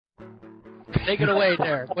Take it away,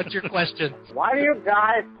 Derek. What's your question? Why do you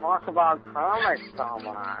guys talk about comics so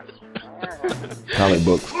much? Comic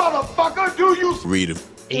books. Motherfucker, do you Read them.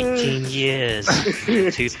 18 years.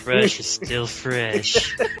 Toothbrush is still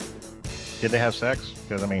fresh. Did they have sex?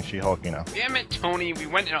 Because, I mean, She-Hulk, you know. Damn it, Tony. We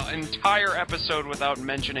went an entire episode without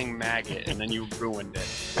mentioning Maggot, and then you ruined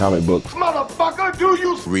it. Comic books. Motherfucker, do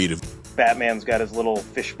you Read them. Batman's got his little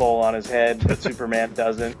fishbowl on his head, but Superman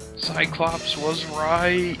doesn't. Cyclops was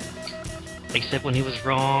right. Except when he was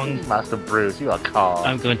wrong. Master Bruce, you are calm.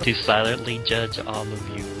 I'm going to silently judge all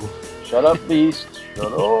of you. Shut up, Beast.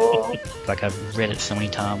 Shut up. It's like I've read it so many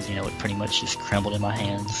times, you know, it pretty much just crumbled in my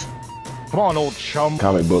hands. Come on, old chum.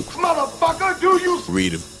 Comic books. Motherfucker, do you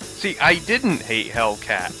Read them. See, I didn't hate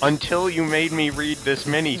Hellcat until you made me read this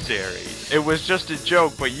miniseries. It was just a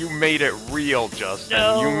joke, but you made it real, Justin.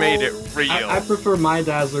 No. You made it real. I prefer my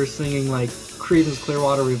Dazzler singing like Creedence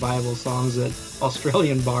Clearwater Revival songs at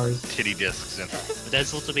Australian bars. Titty discs in it. But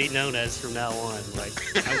that's what to be known as from now on. Like,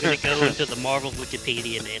 I'm going to go into the Marvel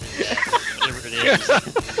Wikipedia and edit that, whatever it is.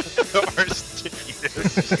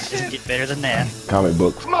 Doesn't get better than that. Comic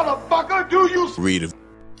books. Motherfucker, do you Read them.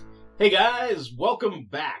 Hey guys, welcome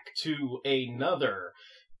back to another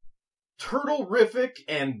turtle-rific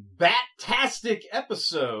and bat-tastic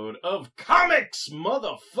episode of Comics,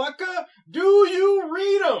 Motherfucker! Do you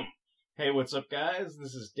read 'em? Hey, what's up guys?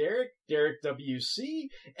 This is Derek WC,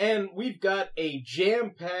 and we've got a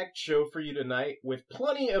jam-packed show for you tonight with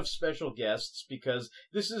plenty of special guests because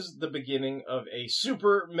this is the beginning of a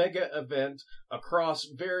super mega event across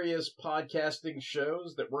various podcasting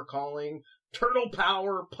shows that we're calling Turtle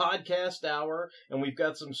Power Podcast Hour, and we've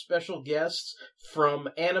got some special guests from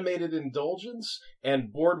Animated Indulgence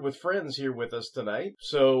and Board with Friends here with us tonight.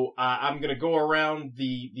 So I'm going to go around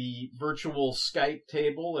the virtual Skype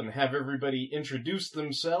table and have everybody introduce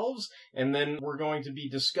themselves, and then we're going to be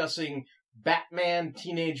discussing Batman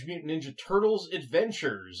Teenage Mutant Ninja Turtles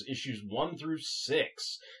Adventures, issues 1 through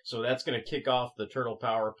 6. So that's going to kick off the Turtle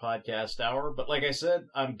Power Podcast Hour. But like I said,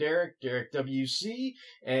 I'm Derek WC,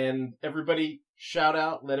 and everybody shout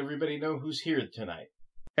out, let everybody know who's here tonight.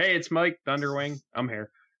 Hey, it's Mike Thunderwing. I'm here.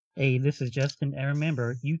 Hey, this is Justin, and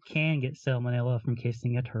remember, you can get salmonella from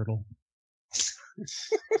kissing a turtle.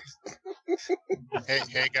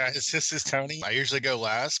 Hey guys, this is Tony. I usually go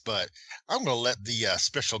last, but I'm going to let the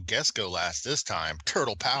special guest go last this time.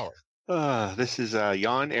 Turtle Power. This is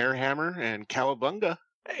Jan Airhammer and Cowabunga.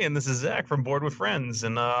 Hey, and this is Zach from Board with Friends,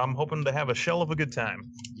 and I'm hoping to have a shell of a good time.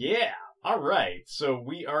 Yeah! Alright, so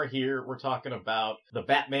we are here, we're talking about the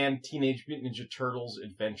Batman Teenage Mutant Ninja Turtles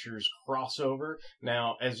Adventures crossover.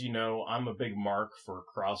 Now, as you know, I'm a big mark for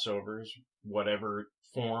crossovers, whatever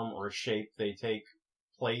form or shape they take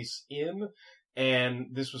place in. And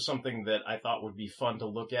this was something that I thought would be fun to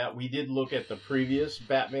look at. We did look at the previous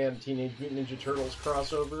Batman Teenage Mutant Ninja Turtles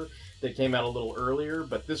crossover that came out a little earlier,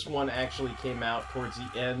 but this one actually came out towards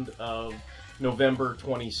the end of November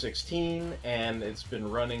 2016, and it's been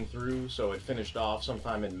running through, so it finished off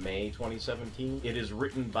sometime in May 2017. It is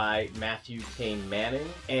written by Matthew K. Manning,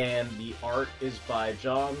 and the art is by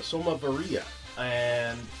John Somavaria.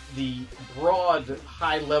 And the broad,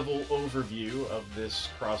 high-level overview of this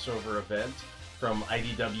crossover event from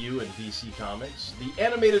IDW and DC Comics: the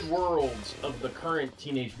animated worlds of the current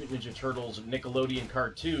Teenage Mutant Ninja Turtles Nickelodeon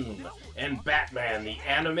cartoon and Batman the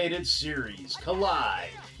Animated Series collide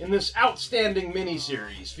in this outstanding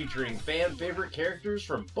miniseries featuring fan-favorite characters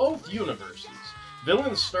from both universes.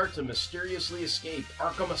 Villains start to mysteriously escape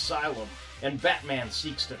Arkham Asylum, and Batman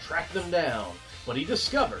seeks to track them down, but he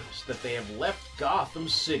discovers that they have left Gotham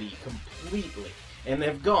City completely and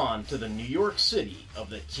have gone to the New York City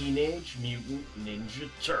of the Teenage Mutant Ninja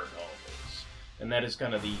Turtles. And that is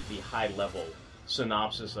kind of the high-level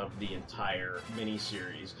synopsis of the entire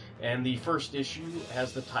miniseries. And the first issue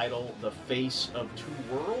has the title, The Face of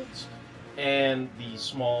Two Worlds. And the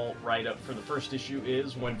small write-up for the first issue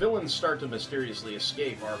is, when villains start to mysteriously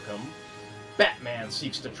escape Arkham, Batman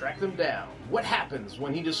seeks to track them down. What happens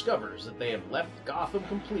when he discovers that they have left Gotham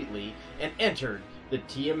completely and entered the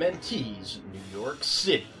TMNT's New York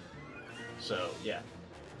City? So, yeah,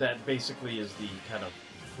 that basically is the kind of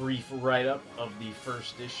brief write-up of the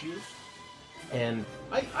first issue. And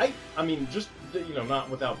I mean, just, you know, not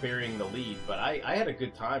without burying the lead, but I had a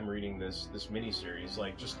good time reading this miniseries.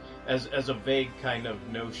 Like, just as a vague kind of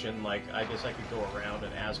notion, like, I guess I could go around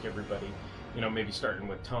and ask everybody, you know, maybe starting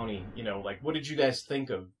with Tony, you know, like, what did you guys think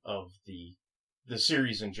of the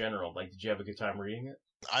series in general? Like, did you have a good time reading it?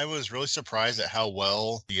 I was really surprised at how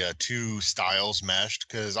well the two styles meshed,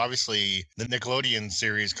 because obviously the Nickelodeon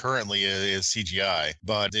series currently is CGI,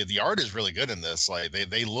 but the art is really good in this. Like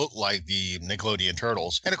they look like the Nickelodeon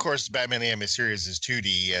Turtles, and of course the Batman Anime series is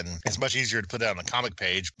 2D, and it's much easier to put that on a comic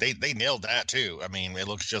page. They nailed that too. I mean, it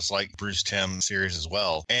looks just like Bruce Timm series as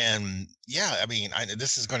well. And yeah, I mean,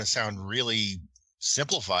 this is going to sound really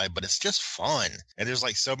simplified, but it's just fun. And there's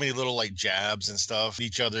like so many little like jabs and stuff.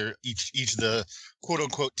 Each of the quote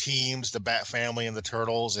unquote teams, the Bat Family and the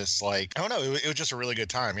Turtles. It's like, I don't know. It was just a really good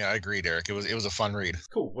time. Yeah, I agree, Derek. It was a fun read.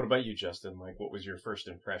 Cool. What about you, Justin? Like, what was your first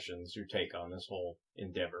impressions, your take on this whole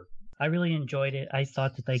endeavor? I really enjoyed it. I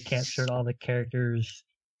thought that they captured all the characters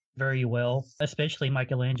very well, especially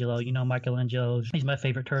Michelangelo. You know, he's my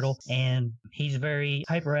favorite turtle, and he's very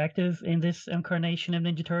hyperactive in this incarnation of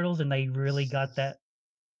Ninja Turtles, and they really got that.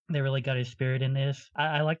 They really got his spirit in this.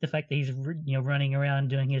 I like the fact that he's, running around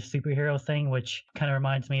doing his superhero thing, which kind of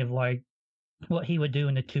reminds me of like what he would do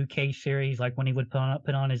in the 2K series, like when he would put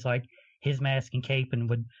on his like his mask and cape and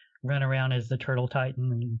would run around as the Turtle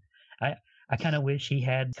Titan. And I kind of wish he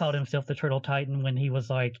had called himself the Turtle Titan when he was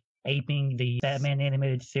like aping the Batman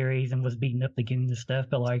animated series and was beating up the goons and stuff.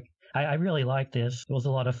 But like, I really liked this. It was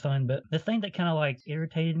a lot of fun. But the thing that kind of like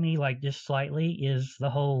irritated me, like just slightly, is the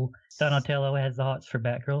whole Donatello has the hots for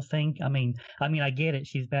Batgirl thing. I mean, I get it.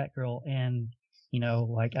 She's Batgirl, and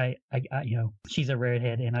like I she's a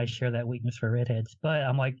redhead, and I share that weakness for redheads. But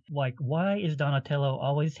I'm like, why is Donatello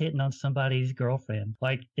always hitting on somebody's girlfriend?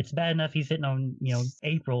 Like, it's bad enough he's hitting on,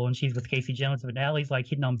 April, and she's with Casey Jones, but now he's like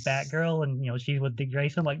hitting on Batgirl, and she's with Dick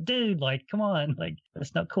Grayson. Like, dude, like, come on, like,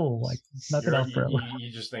 that's not cool. Like, knock it off, bro.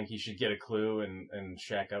 You just think he should get a clue and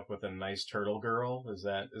shack up with a nice turtle girl? Is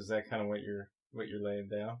that kind of what you're laying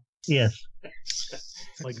down? Yes.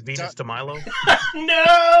 Like Venus de Milo?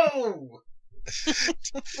 No!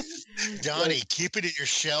 Donnie, keep it in your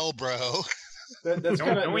shell, bro.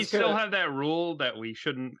 Don't we still have that rule that we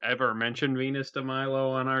shouldn't ever mention Venus de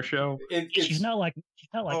Milo on our show? She's not like.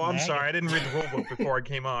 Oh, I'm sorry. I didn't read the rule book before I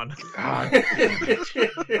came on. God. And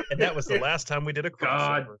that was the last time we did a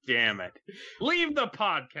crossover. God damn it! Leave the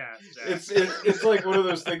podcast. It's like one of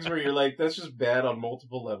those things where you're like, that's just bad on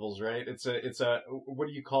multiple levels, right? It's a what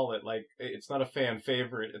do you call it? Like, it's not a fan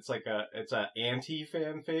favorite. It's like it's a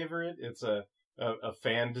anti-fan favorite. It's a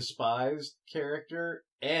fan despised character,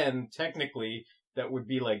 and technically that would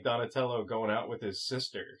be like Donatello going out with his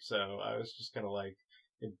sister. So I was just kind of like,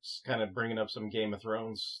 it's kind of bringing up some Game of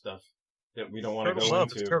Thrones stuff that we don't want to go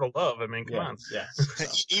into. It's turtle love. I mean, come on. Yeah.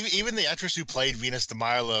 Even the actress who played Venus de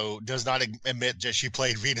Milo does not admit that she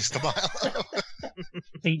played Venus de Milo.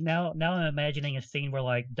 See, now I'm imagining a scene where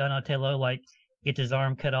like Donatello like gets his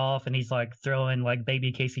arm cut off and he's like throwing like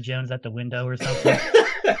baby Casey Jones out the window or something.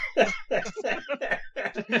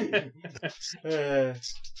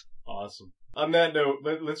 Awesome. On that note,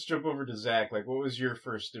 let's jump over to Zach. Like, what was your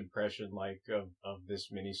first impression like of this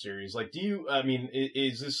miniseries? Like,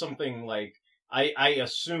 is this something like I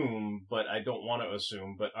assume, but I don't want to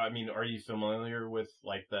assume, but I mean, are you familiar with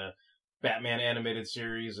like the Batman animated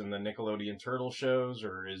series and the Nickelodeon Turtle shows,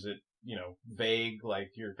 or is it, vague,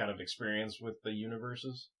 like your kind of experience with the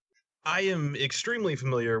universes? I am extremely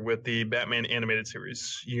familiar with the Batman animated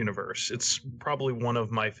series universe. It's probably one of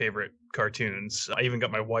my favorite cartoons. I even got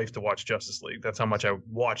my wife to watch Justice League. That's how much I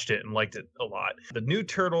watched it and liked it a lot. The new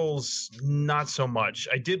Turtles, not so much.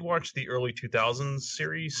 I did watch the early 2000s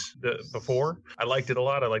series before. I liked it a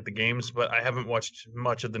lot. I liked the games, but I haven't watched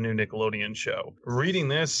much of the new Nickelodeon show. Reading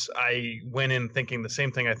this, I went in thinking the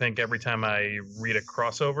same thing I think every time I read a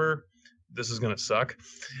crossover. This is going to suck.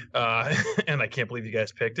 And I can't believe you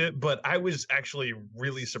guys picked it. But I was actually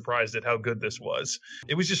really surprised at how good this was.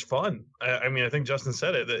 It was just fun. I mean, I think Justin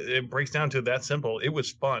said it. It breaks down to that simple. It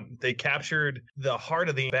was fun. They captured the heart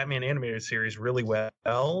of the Batman animated series really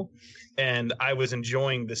well. And I was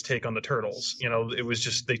enjoying this take on the Turtles. It was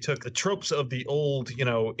just, they took the tropes of the old,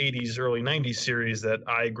 80s, early 90s series that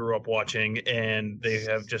I grew up watching, and they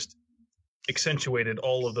have just accentuated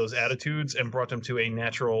all of those attitudes and brought them to a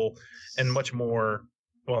natural and much more,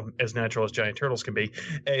 well, as natural as giant turtles can be,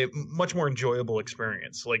 a much more enjoyable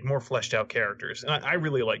experience, like more fleshed out characters. And I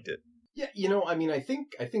really liked it. Yeah, I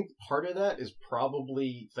think part of that is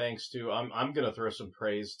probably thanks to, I'm going to throw some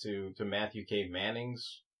praise to Matthew K.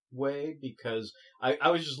 Manning's way, because I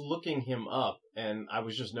was just looking him up and I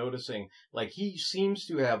was just noticing, like, he seems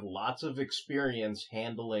to have lots of experience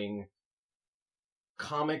handling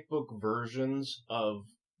comic book versions of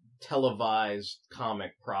televised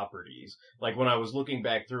comic properties. Like, when I was looking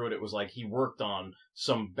back through it, it was like he worked on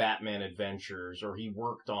some Batman Adventures, or he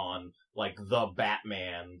worked on like The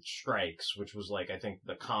Batman Strikes, which was like, I think,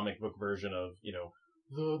 the comic book version of,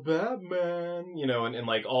 the Batman, and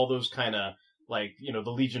like all those kind of, like,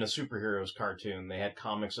 the Legion of Superheroes cartoon. They had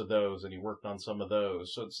comics of those, and he worked on some of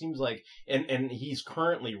those. So it seems like, and he's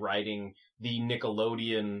currently writing the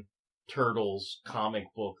Nickelodeon Turtles comic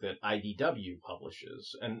book that IDW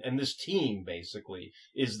publishes. And this team basically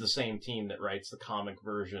is the same team that writes the comic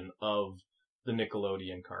version of the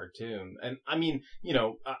Nickelodeon cartoon. And I mean,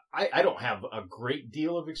 I don't have a great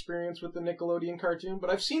deal of experience with the Nickelodeon cartoon,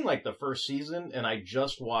 but I've seen like the first season, and I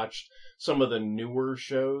just watched some of the newer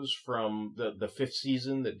shows from the fifth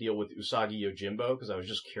season that deal with Usagi Yojimbo, because I was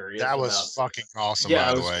just curious. That was fucking awesome. Yeah,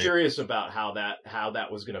 by I the was way. curious about how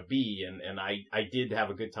that was going to be, and I did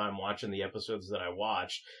have a good time watching the episodes that I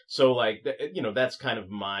watched. So like, that's kind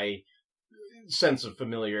of my sense of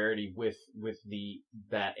familiarity with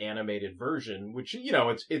that animated version, which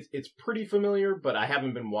it's pretty familiar, but I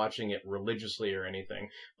haven't been watching it religiously or anything.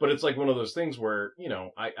 But it's like one of those things where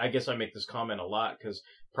I guess I make this comment a lot because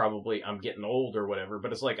probably I'm getting old or whatever,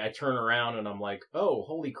 but it's like I turn around and I'm like, oh,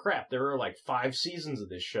 holy crap, there are like 5 seasons of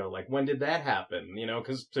this show. Like, when did that happen?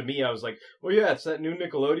 Because to me I was like, well, yeah, it's that new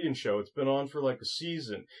Nickelodeon show, it's been on for like a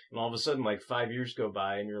season, and all of a sudden like 5 years go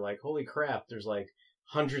by and you're like, holy crap, there's like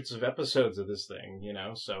hundreds of episodes of this thing,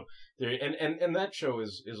 so there, and that show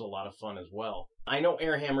is a lot of fun as well. I know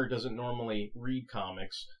Airhammer doesn't normally read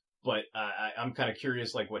comics, but I'm kind of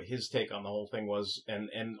curious like what his take on the whole thing was, and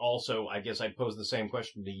also I guess I'd pose the same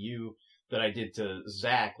question to you that I did to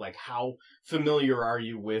Zach, like how familiar are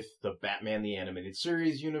you with the Batman the Animated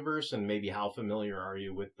Series universe, and maybe how familiar are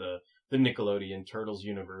you with the Nickelodeon Turtles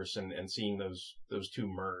universe, and seeing those two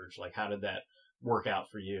merge? Like, how did that work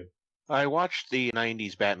out for you? I watched the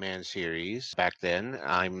 90s Batman series back then.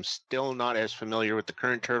 I'm still not as familiar with the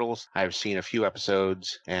current Turtles. I've seen a few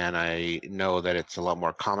episodes, and I know that it's a lot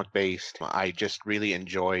more comic-based. I just really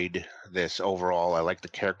enjoyed this overall. I like the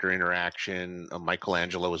character interaction.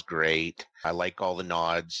 Michelangelo was great. I like all the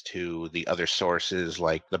nods to the other sources,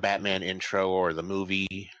 like the Batman intro or the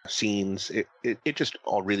movie scenes. It just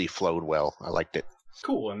all really flowed well. I liked it.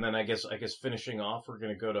 Cool. And then I guess finishing off, we're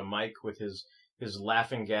going to go to Mike with his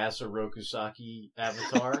laughing gas Orokusaki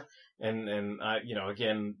avatar. and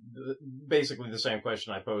again, basically the same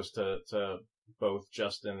question I posed to both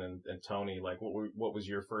Justin and Tony. Like, what was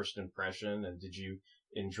your first impression, and did you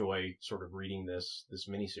enjoy sort of reading this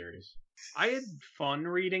miniseries? I had fun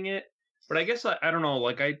reading it, but I guess I don't know.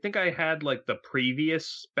 Like, I think I had like the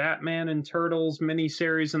previous Batman and Turtles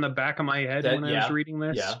miniseries in the back of my head when I was reading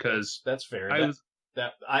this. Yeah, because that's fair. I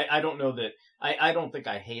don't know that. I don't think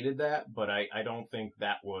I hated that, but I don't think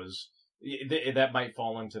that was... That might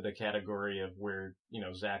fall into the category of where,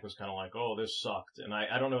 Zach was kind of like, oh, this sucked. And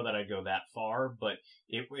I don't know that I'd go that far, but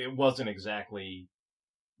it wasn't exactly...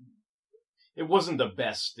 It wasn't the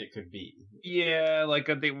best it could be. Yeah, like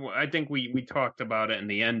I think we talked about it, and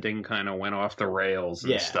the ending kind of went off the rails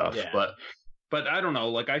and stuff. Yeah. But I don't know.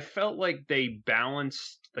 Like, I felt like they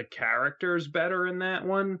balanced the characters better in that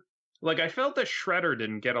one. Like, I felt that Shredder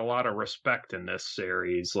didn't get a lot of respect in this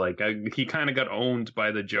series. Like, he kind of got owned by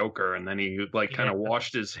the Joker, and then he, like, kind of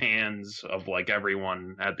washed his hands of, like,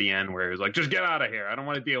 everyone at the end, where he was like, just get out of here. I don't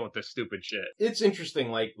want to deal with this stupid shit. It's interesting,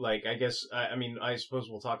 like I guess, I mean, I suppose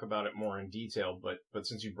we'll talk about it more in detail, but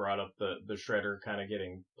since you brought up the Shredder kind of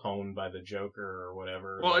getting pwned by the Joker or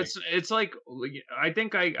whatever. Well, it's like, I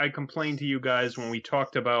think I complained to you guys when we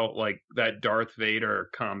talked about, like, that Darth Vader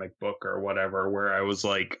comic book or whatever, where I was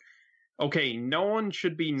like, okay, no one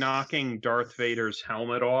should be knocking Darth Vader's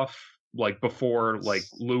helmet off, like, before, like,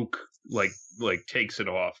 Luke, like takes it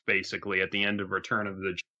off, basically, at the end of Return of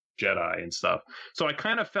the Jedi and stuff. So I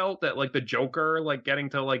kind of felt that, like, the Joker, like,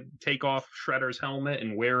 getting to, like, take off Shredder's helmet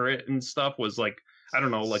and wear it and stuff was, like, I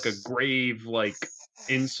don't know, like, a grave, like,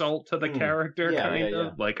 insult to the character, kind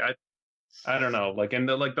of. Like, I don't know, like, and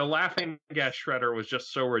the laughing gas Shredder was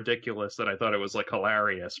just so ridiculous that I thought it was, like,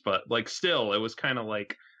 hilarious, but, like, still, it was kind of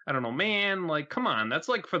like, I don't know, man, like, come on, that's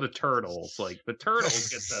like for the Turtles. Like, the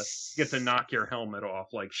Turtles get to knock your helmet off.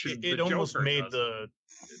 Like, it almost made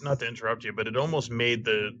not to interrupt you, but it almost made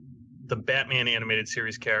the Batman animated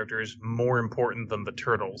series characters more important than the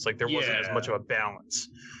Turtles. Like, there wasn't as much of a balance.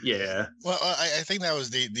 Yeah. Well, I think that was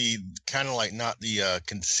the kind of like, not the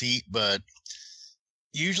conceit, but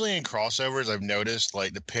usually in crossovers, I've noticed,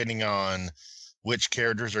 like, depending on which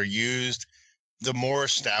characters are used, the more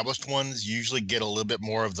established ones usually get a little bit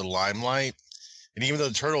more of the limelight. And even though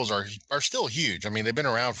the Turtles are still huge, I mean, they've been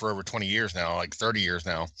around for over 20 years now, like 30 years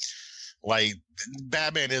now. Like,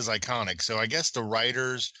 Batman is iconic. So I guess the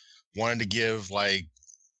writers wanted to give, like,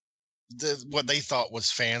 what they thought was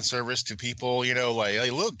fan service to people, like, hey,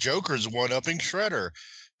 look, Joker's one-upping Shredder.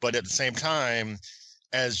 But at the same time,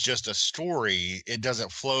 as just a story, it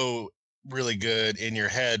doesn't flow really good in your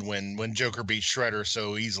head when Joker beats Shredder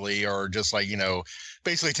so easily, or just like,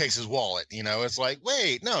 basically takes his wallet. It's like,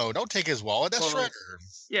 wait, no, don't take his wallet. That's Well, Shredder.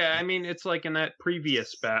 Yeah, I mean, it's like in that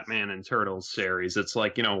previous Batman and Turtles series. It's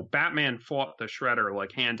like, Batman fought the Shredder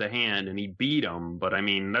like hand to hand and he beat him, but I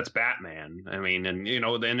mean, that's Batman. I mean, and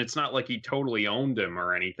then it's not like he totally owned him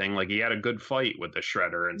or anything. Like he had a good fight with the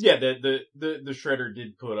Shredder. And yeah, the Shredder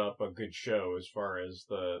did put up a good show as far as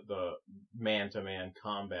the man-to-man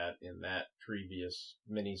combat in that previous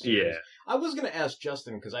miniseries. Yeah. I was going to ask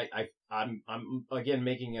Justin, because I'm again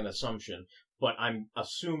making an assumption, but I'm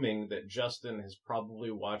assuming that Justin has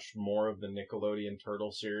probably watched more of the Nickelodeon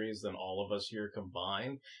Turtle series than all of us here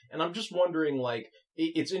combined. And I'm just wondering, like,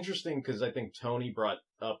 it's interesting because I think Tony brought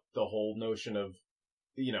up the whole notion of,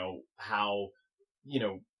 how,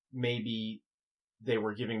 maybe they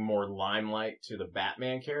were giving more limelight to the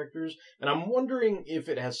Batman characters. And I'm wondering if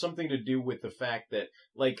it has something to do with the fact that,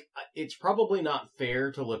 like, it's probably not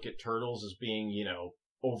fair to look at Turtles as being,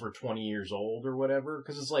 over 20 years old or whatever,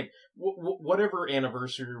 because it's like whatever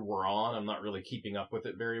anniversary we're on, I'm not really keeping up with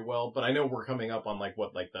it very well, but I know we're coming up on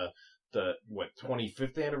the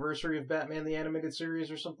 25th anniversary of Batman the Animated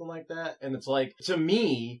Series or something like that. And it's like, to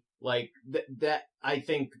me, like that I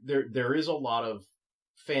think there is a lot of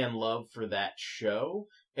fan love for that show,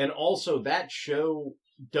 and also that show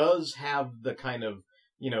does have the kind of,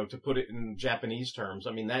 to put it in Japanese terms,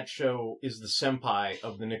 I mean, that show is the senpai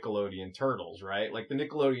of the Nickelodeon Turtles, right? Like, the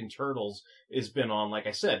Nickelodeon Turtles has been on, like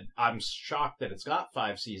I said, I'm shocked that it's got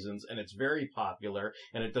 5 seasons, and it's very popular,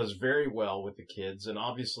 and it does very well with the kids, and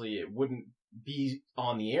obviously it wouldn't be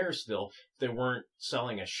on the air still if they weren't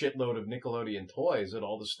selling a shitload of Nickelodeon toys at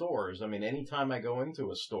all the stores. I mean, anytime I go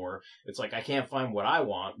into a store, it's like I can't find what I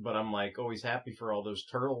want, but I'm, like, always happy for all those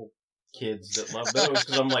turtle kids that love those,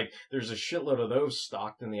 because I'm like, there's a shitload of those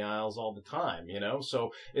stocked in the aisles all the time,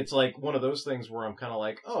 so it's like one of those things where I'm kind of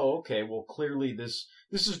like, oh, okay, well, clearly this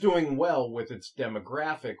is doing well with its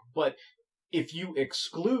demographic. But if you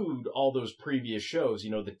exclude all those previous shows,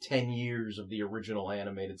 the 10 years of the original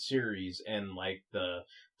animated series, and like the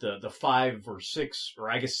 5 or 6,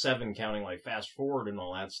 or I guess 7 counting like Fast Forward and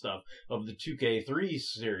all that stuff, of the 2K3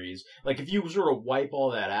 series, like if you sort of wipe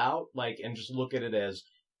all that out, like, and just look at it as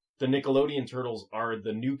the Nickelodeon Turtles are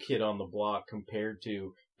the new kid on the block compared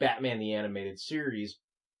to Batman the Animated Series,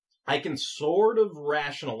 I can sort of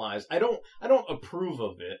rationalize. I don't approve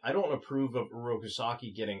of it. I don't approve of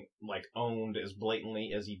Urokusaki getting, like, owned as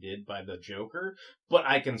blatantly as he did by the Joker, but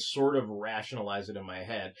I can sort of rationalize it in my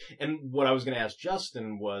head. And what I was going to ask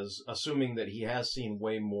Justin was, assuming that he has seen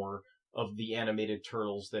way more of the animated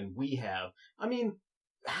Turtles than we have, I mean,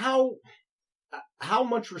 how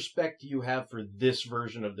much respect do you have for this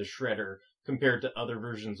version of the Shredder compared to other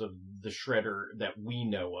versions of the Shredder that we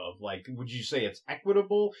know of? Like, would you say it's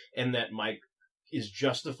equitable and that Mike is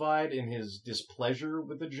justified in his displeasure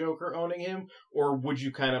with the Joker owning him? Or would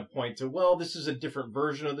you kind of point to, well, this is a different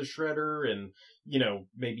version of the Shredder, and,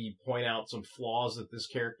 maybe point out some flaws that this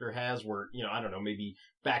character has where, I don't know, maybe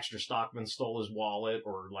Baxter Stockman stole his wallet,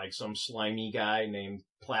 or like some slimy guy named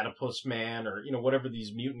Platypus Man, or, whatever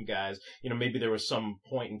these mutant guys, maybe there was some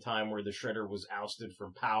point in time where the Shredder was ousted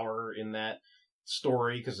from power in that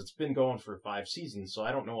story, because it's been going for 5 seasons, so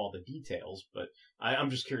I don't know all the details, but I'm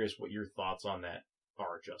just curious what your thoughts on that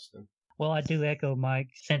are, Justin. Well, I do echo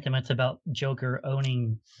Mike's sentiments about Joker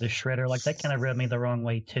owning the Shredder. Like, that kind of rubbed me the wrong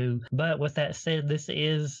way, too. But with that said, this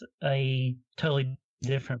is a totally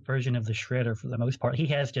different version of the Shredder for the most part. He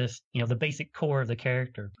has just, the basic core of the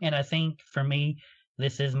character. And I think, for me,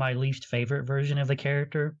 this is my least favorite version of the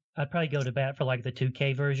character. I'd probably go to bat for like the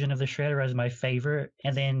 2K version of the Shredder as my favorite,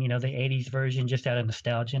 and then, the 80s version just out of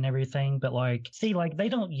nostalgia and everything. But they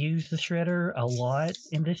don't use the Shredder a lot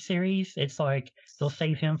in this series. It's like they'll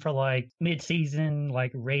save him for like mid-season,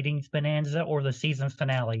 like ratings bonanza, or the season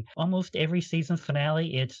finale. Almost every season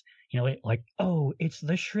finale, it's, it's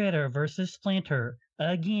the Shredder versus Splinter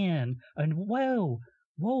again. And whoa,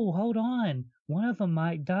 hold on. One of them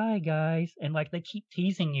might die, guys. And they keep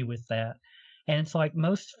teasing you with that. And it's like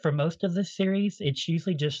for most of this series, it's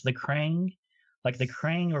usually just the Krang. Like, the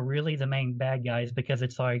Krang are really the main bad guys, because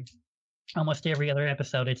it's like almost every other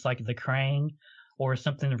episode, it's like the Krang or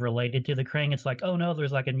something related to the Krang. It's like, oh no,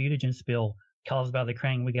 there's like a mutagen spill caused by the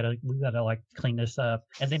Krang. We gotta like clean this up.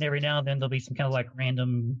 And then every now and then there'll be some kind of like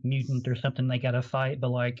random mutant or something they gotta fight.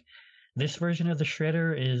 But like, this version of the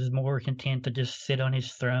Shredder is more content to just sit on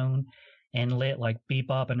his throne and let like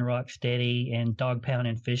Bebop and Rocksteady and Dog Pound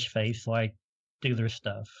and Fish Face like do their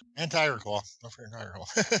stuff. And Tiger Claw. Don't forget Tiger Claw.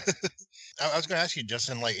 I was going to ask you,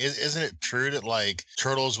 Justin, like, isn't it true that, like,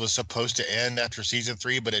 Turtles was supposed to end after season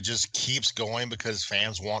 3, but it just keeps going because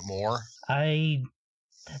fans want more? I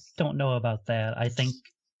don't know about that. I think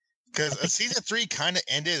because season 3 kind of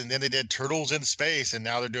ended, and then they did Turtles in Space, and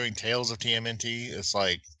now they're doing Tales of TMNT. It's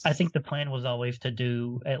like, I think the plan was always to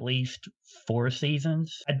do at least 4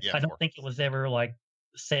 seasons. I don't think it was ever like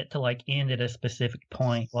set to like end at a specific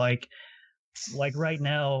point. Like right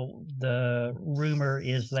now, the rumor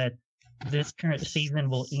is that this current season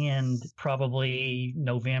will end probably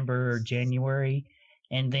November or January,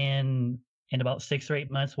 and then in about 6 or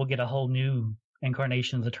 8 months we'll get a whole new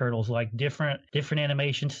incarnation of the Turtles, like different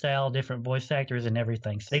animation style, different voice actors and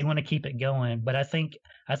everything. So they want to keep it going, but I think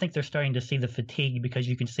they're starting to see the fatigue, because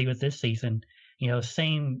you can see with this season,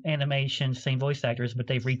 same animation, same voice actors, but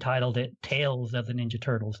they've retitled it Tales of the Ninja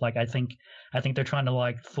Turtles. Like I think they're trying to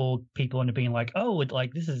like fool people into being like, oh,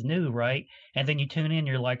 like this is new, right? And then you tune in,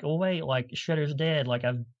 you're like, oh wait, like Shredder's dead. Like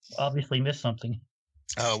I've obviously missed something.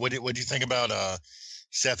 What do you think about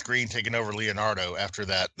Seth Green taking over Leonardo after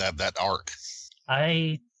that arc?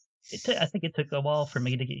 I think it took a while for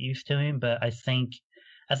me to get used to him, but I think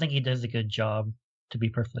he does a good job, to be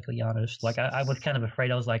perfectly honest. Like I was kind of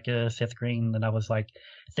afraid. I was like Seth Green, and I was like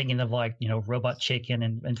thinking of like Robot Chicken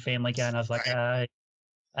and Family Guy, and I was like I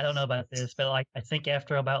don't know about this, but like I think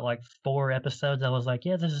after about like 4 episodes, I was like,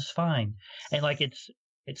 yeah, this is fine. And like it's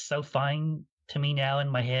so fine to me now in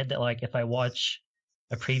my head that like if I watch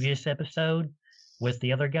a previous episode with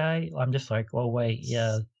the other guy, I'm just like, oh wait,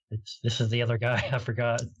 yeah, this is the other guy. I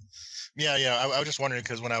forgot. Yeah. I was just wondering,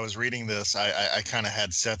 because when I was reading this, I kind of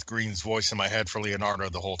had Seth Green's voice in my head for Leonardo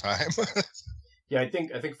the whole time. Yeah, I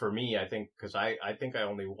think for me, because I think I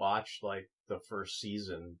only watched like the first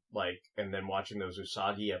season, like, and then watching those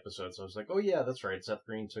Usagi episodes, I was like, oh yeah, that's right, Seth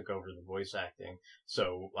Green took over the voice acting.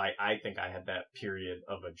 So I think I had that period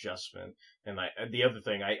of adjustment. And the other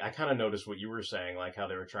thing, I kind of noticed what you were saying, like how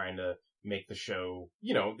they were trying to make the show,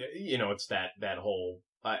 it's that whole,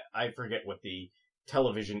 I forget what the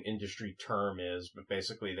television industry term is, but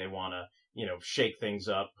basically they want to, shake things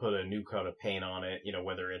up, put a new coat of paint on it,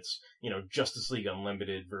 whether it's, Justice League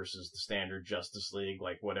Unlimited versus the standard Justice League,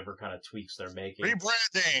 like whatever kind of tweaks they're making.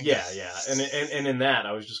 Rebranding! Yeah. And in that,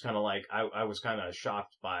 I was just kind of like, I was kind of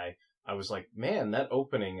shocked by, I was like, man, that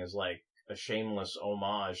opening is like a shameless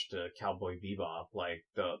homage to Cowboy Bebop, like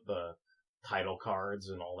the title cards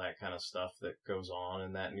and all that kind of stuff that goes on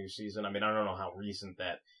in that new season. I mean, I don't know how recent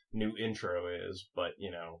that new intro is, but,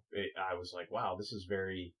 I was like, wow, this is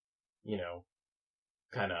very,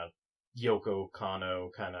 kind of Yoko Kanno,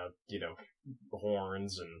 kind of,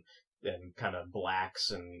 horns and kind of blacks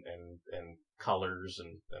and colors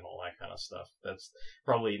and all that kind of stuff. That's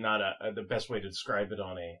probably not the best way to describe it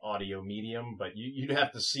on a audio medium, but you'd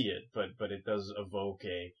have to see it, but it does evoke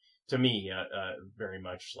to me, very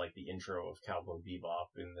much like the intro of Cowboy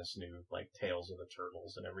Bebop in this new, like, Tales of the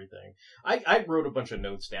Turtles and everything. I wrote a bunch of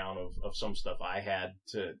notes down of some stuff I had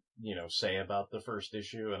to, say about the first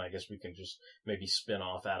issue, and I guess we can just maybe spin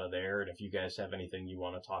off out of there. And if you guys have anything you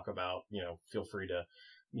want to talk about, feel free to,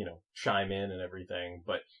 chime in and everything.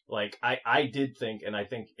 But, like, I did think, and I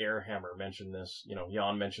think Airhammer mentioned this,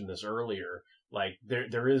 Jan mentioned this earlier, like,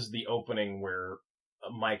 there is the opening where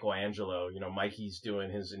Michelangelo, Mikey's doing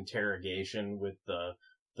his interrogation with the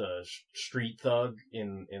street thug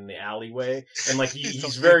in the alleyway, and like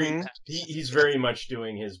he's very much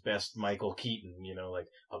doing his best Michael Keaton, like,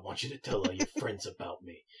 I want you to tell all your friends about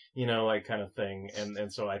me, like kind of thing.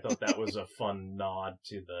 And so I thought that was a fun nod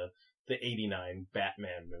to the 89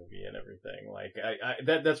 Batman movie and everything. Like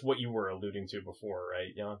that's what you were alluding to before,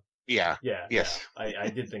 right, Jan? Yeah. Yes. Yeah. I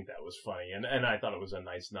did think that was funny, and I thought it was a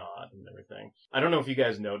nice nod and everything. I don't know if you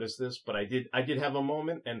guys noticed this, but I did have a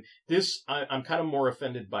moment, and this, I'm kind of more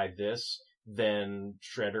offended by this than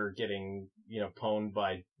Shredder getting, pwned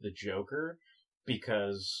by the Joker,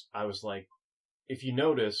 because I was like, if you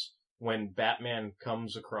notice, when Batman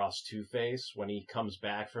comes across Two-Face, when he comes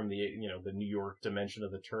back from the, the New York dimension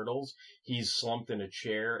of the Turtles, he's slumped in a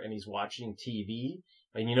chair and he's watching TV.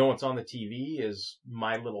 And what's on the TV is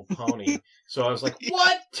My Little Pony. So I was like,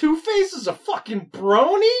 what? Two-Face is a fucking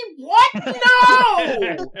brony? What? No!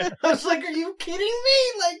 I was like, are you kidding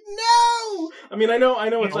me? Like, no! I mean, I know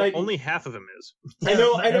it's like... Only half of him is. I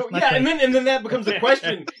know. Yeah, and then that becomes a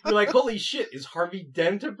question. You're like, holy shit, is Harvey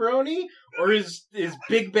Dent a brony? Or is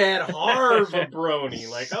Big Bad Harv a brony?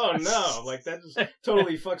 Like, oh no. Like, that just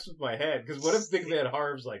totally fucks with my head. Because what if Big Bad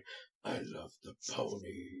Harv's like, I love the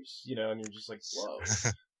ponies, and you're just like, whoa.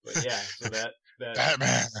 But yeah, so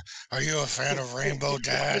Batman, are you a fan of Rainbow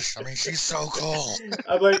Dash? I mean, she's so cool.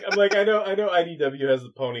 I'm like, I know IDW has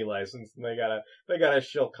the pony license and they gotta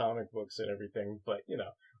shill comic books and everything, but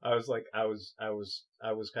I was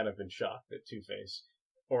kind of in shock that Two-Face,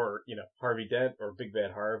 or Harvey Dent or Big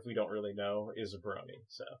Bad Harv, we don't really know, is a brony.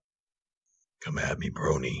 So come at me,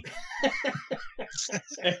 brony.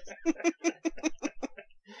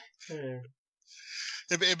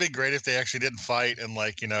 It'd be great if they actually didn't fight and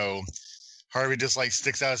Harvey just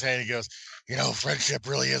sticks out his hand and he goes, friendship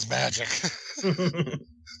really is magic.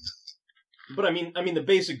 But I mean the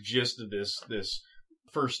basic gist of this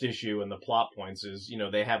first issue and the plot points is,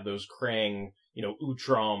 they have those Krang,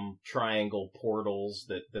 Utrom triangle portals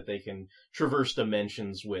that they can traverse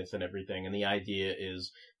dimensions with and everything. And the idea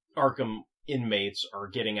is Arkham inmates are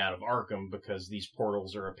getting out of Arkham because these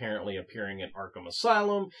portals are apparently appearing at Arkham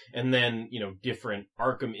Asylum, and then, different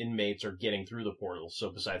Arkham inmates are getting through the portals.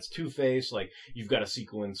 So besides Two-Face, you've got a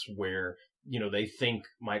sequence where, they think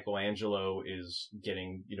Michelangelo is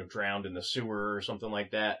getting, drowned in the sewer or something like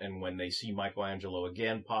that, and when they see Michelangelo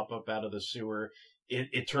again pop up out of the sewer,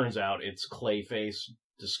 it turns out it's Clayface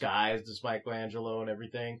disguised as Michelangelo and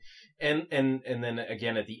everything. And then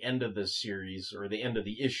again at the end of the series, or the end of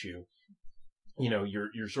the issue,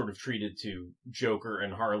 you're sort of treated to Joker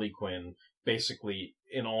and Harley Quinn basically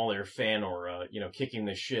in all their fan aura, kicking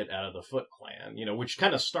the shit out of the Foot Clan, which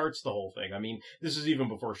kind of starts the whole thing. I mean, this is even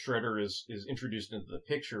before Shredder is introduced into the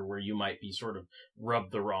picture, where you might be sort of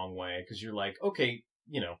rubbed the wrong way, because you're like, okay,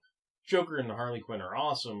 Joker and Harley Quinn are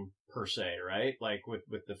awesome per se, right?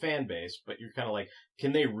 With the fan base, but you're kind of like,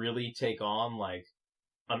 can they really take on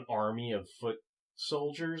an army of foot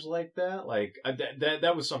soldiers like that?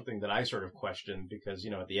 That was something that I sort of questioned, because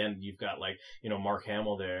at the end you've got Mark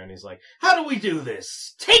Hamill there, and he's like, how do we do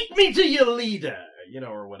this? Take me to your leader,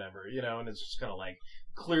 or whatever, and it's just kind of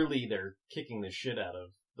clearly they're kicking the shit out of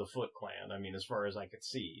the Foot Clan. I mean, as far as I could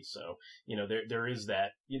see. So there is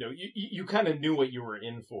that, you kind of knew what you were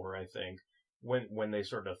in for, I think, when they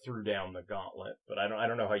sort of threw down the gauntlet. But I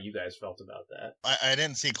don't know how you guys felt about that. I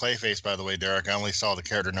didn't see Clayface, by the way, Derek. I only saw the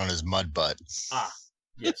character known as Mudbutt. Ah,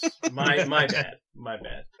 yes. My bad. My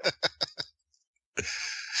bad.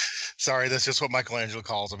 Sorry, that's just what Michelangelo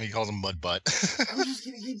calls him. He calls him Mudbutt. I'm just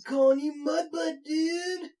gonna keep calling you Mudbutt,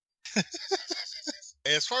 dude.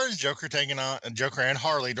 As far as Joker taking on Joker and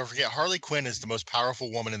Harley, don't forget Harley Quinn is the most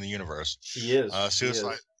powerful woman in the univerce. She is.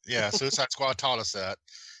 Suicide Squad taught us that.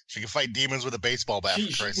 She can fight demons with a baseball bat.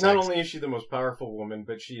 Not only is she the most powerful woman,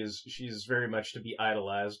 but she is very much to be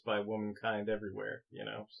idolized by womankind everywhere.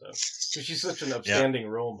 So she's such an upstanding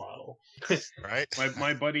role model. Right.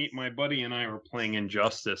 My buddy and I were playing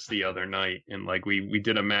Injustice the other night, and we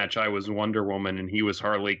did a match. I was Wonder Woman and he was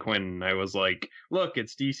Harley Quinn. And I was like, look,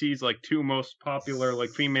 it's DC's two most popular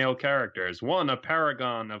female characters. One, a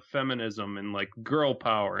paragon of feminism and girl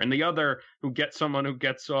power, and the other who gets someone who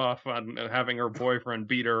gets off on having her boyfriend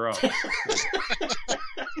beat her up.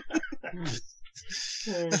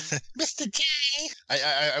 Mr. J.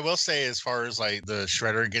 I will say, as far as the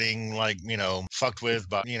Shredder getting fucked with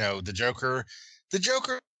by the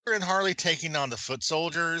Joker and Harley taking on the foot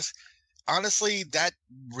soldiers, honestly, that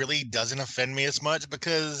really doesn't offend me as much,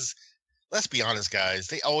 because let's be honest, guys,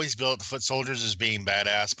 they always build the foot soldiers as being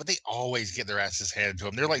badass, but they always get their asses handed to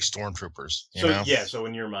them. They're like stormtroopers. So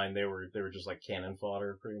in your mind, they were just cannon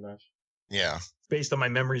fodder, pretty much. Yeah. Based on my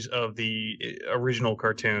memories of the original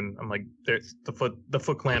cartoon, I'm like, the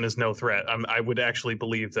Foot Clan is no threat. I would actually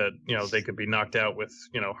believe that they could be knocked out with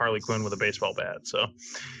Harley Quinn with a baseball bat. So.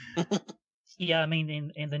 Yeah, I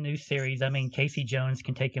mean, in the new series, I mean, Casey Jones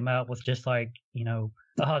can take him out with just a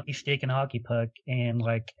hockey stick and a hockey puck, and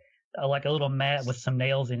a little mat with some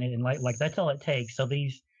nails in it, and that's all it takes. So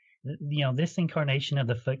this incarnation of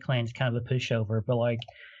the Foot Clan is kind of a pushover, but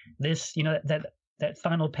this, that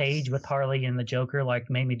final page with Harley and the Joker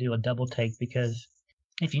made me do a double take, because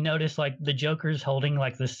if you notice, the Joker's holding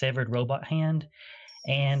the severed robot hand,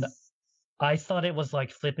 and I thought it was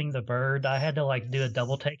flipping the bird. I had to do a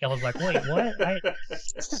double take. I was like, wait, what?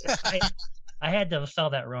 I had to have saw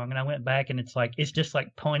that wrong, and I went back, and it's just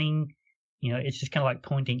pointing, it's just kind of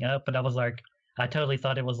pointing up, but I was like, I totally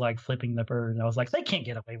thought it was flipping the bird, and I was like, they can't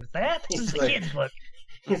get away with that. This is a kid's book.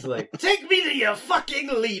 He's like, take me to your fucking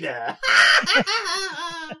leader.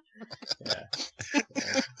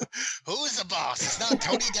 Who's the boss? It's not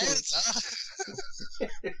Tony Danza.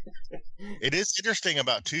 It is interesting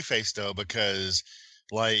about Two-Face, though, because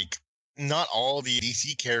not all the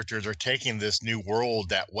DC characters are taking this new world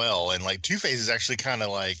that well, and Two-Face is actually kind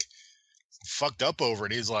of fucked up over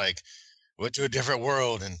it. He's like, went to a different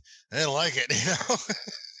world and I didn't like it,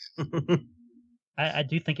 I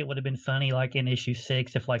do think it would have been funny, like in issue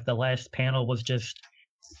 6, if like the last panel was just,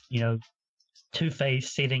 you know,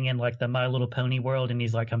 Two-Face sitting in like the My Little Pony world, and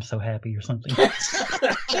he's like, "I'm so happy" or something.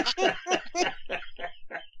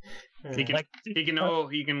 He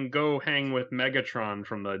can go hang with Megatron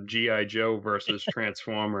from the G.I. Joe versus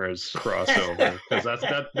Transformers crossover, because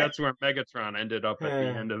that's where Megatron ended up at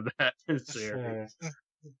the end of that series.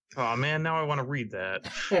 Oh man, now I want to read that.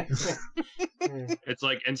 It's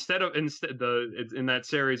like it's in that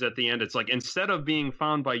series at the end. It's like instead of being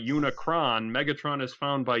found by Unicron, Megatron is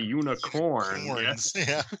found by Unicorn.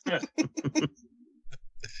 Yeah.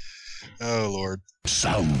 Oh Lord.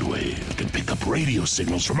 Soundwave can pick up radio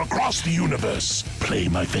signals from across the universe. Play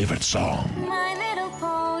my favorite song. My little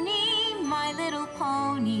pony, my little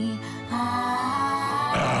pony.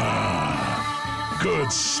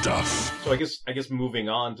 Good stuff. So I guess moving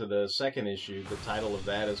on to the second issue, the title of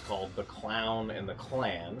that is called The Clown and the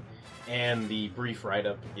Clan, and the brief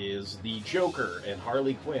write-up is the Joker and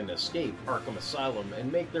Harley Quinn escape Arkham Asylum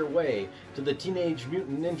and make their way to the Teenage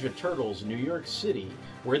Mutant Ninja Turtles' New York City,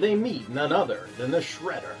 where they meet none other than the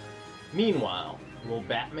Shredder. Meanwhile, will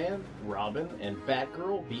Batman, Robin, and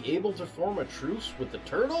Batgirl be able to form a truce with the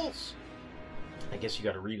Turtles? I guess you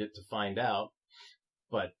gotta read it to find out.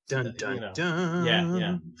 But dun, dun, you know, dun.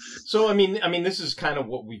 yeah. So I mean, this is kind of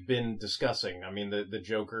what we've been discussing. I mean, the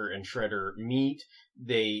Joker and Shredder meet.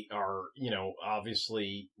 They are,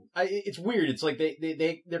 obviously, it's weird. It's like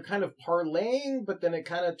they're kind of parlaying, but then it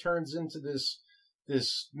kind of turns into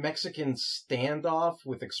this Mexican standoff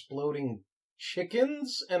with exploding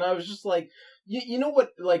chickens, and I was just like, you know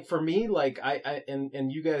what? Like for me, like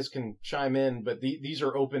and you guys can chime in, but these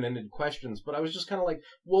are open-ended questions. But I was just kind of like,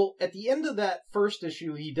 well, at the end of that first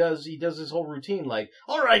issue, he does his whole routine, like,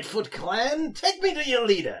 all right, Foot Clan, take me to your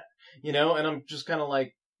leader, and I'm just kind of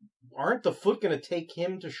like, aren't the Foot gonna take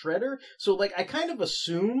him to Shredder? So like, I kind of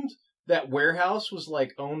assumed that warehouse was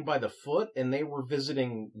like owned by the Foot, and they were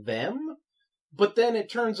visiting them, but then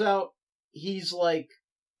it turns out he's like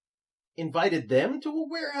invited them to a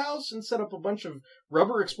warehouse and set up a bunch of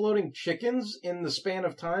rubber exploding chickens in the span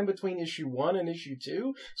of time between issue 1 and issue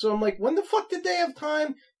 2. So I'm like, when the fuck did they have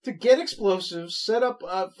time to get explosives, set up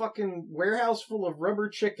a fucking warehouse full of rubber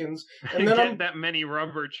chickens, and then get that many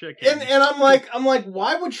rubber chickens? And I'm like,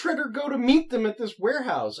 why would Shredder go to meet them at this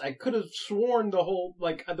warehouse? I could have sworn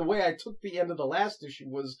the way I took the end of the last issue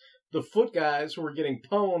was the Foot guys who were getting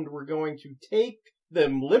pwned were going to take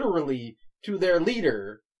them literally to their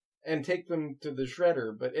leader and take them to the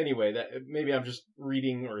Shredder. But anyway, that maybe I'm just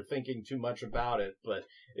reading or thinking too much about it, but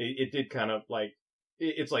it did kind of like,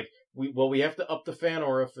 it's like, we have to up the fan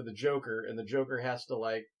aura for the Joker, and the Joker has to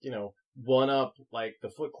one up like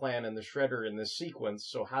the Foot Clan and the Shredder in this sequence.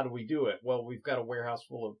 So how do we do it? Well, we've got a warehouse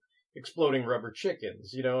full of exploding rubber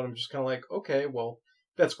chickens, and I'm just kind of like, okay, well,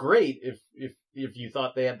 that's great if you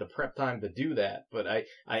thought they had the prep time to do that, but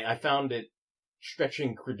I found it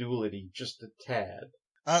stretching credulity just a tad.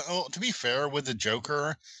 Well, to be fair with the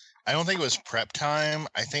Joker, I don't think it was prep time.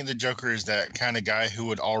 I think the Joker is that kind of guy who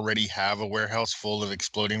would already have a warehouse full of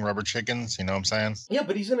exploding rubber chickens. You know what I'm saying? Yeah,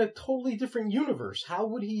 but he's in a totally different universe. How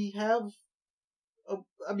would he have?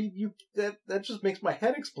 That just makes my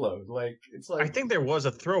head explode. Like, it's like, I think there was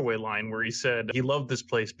a throwaway line where he said he loved this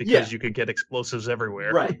place because you could get explosives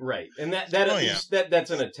everywhere. Right, and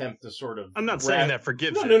that's an attempt to sort of. I'm not saying that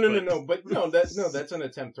forgives it. No, that's an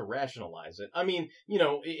attempt to rationalize it. I mean,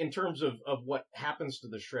 in terms of what happens to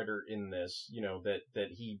the Shredder in this, that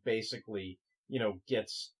he basically,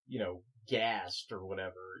 gets, gassed or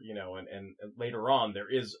whatever, and later on there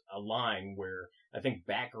is a line where I think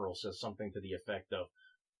Batgirl says something to the effect of,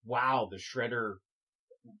 wow, the Shredder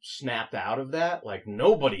snapped out of that? Like,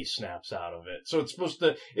 nobody snaps out of it. So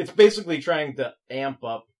it's basically trying to amp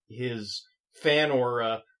up his fan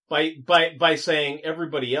aura by saying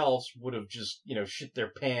everybody else would have just, shit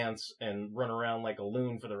their pants and run around like a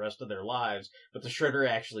loon for the rest of their lives, but the Shredder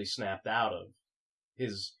actually snapped out of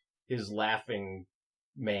his laughing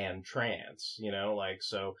man trance,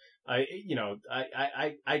 so I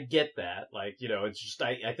get that, it's just,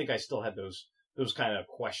 I think I still had those kind of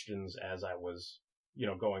questions as I was,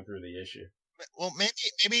 going through the issue. Well,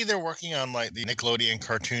 maybe they're working on like the Nickelodeon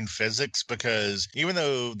cartoon physics, because even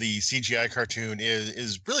though the CGI cartoon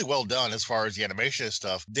is really well done as far as the animation and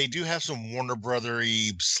stuff, they do have some Warner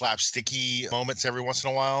Brothery slapsticky moments every once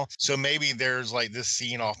in a while. So maybe there's like this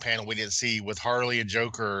scene off panel we didn't see with Harley and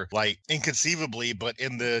Joker, like inconceivably, but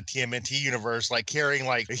in the TMNT universe, like carrying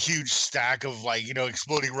like a huge stack of like,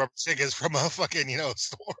 exploding rubber chickens from a fucking,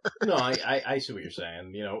 store. No, I see what you're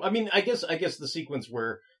saying. I mean, I guess the sequence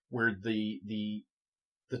where the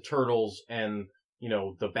Turtles and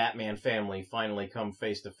the Batman family finally come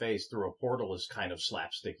face to face through a portal is kind of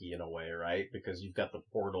slapsticky in a way, right? Because you've got the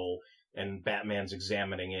portal and Batman's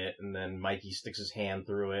examining it, and then Mikey sticks his hand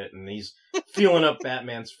through it, and he's feeling up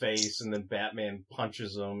Batman's face, and then Batman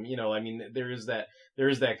punches him. There is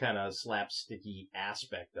that kind of slapsticky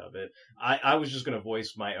aspect of it. I was just going to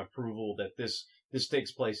voice my approval that this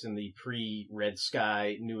takes place in the pre-Red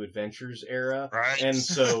Sky New Adventures era. Right. And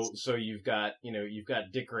so you've got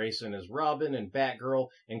Dick Grayson as Robin and Batgirl,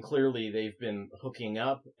 and clearly they've been hooking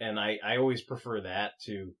up, and I always prefer that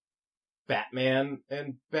to Batman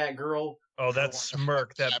and Batgirl. Oh, that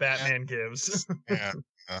smirk that Batman gives.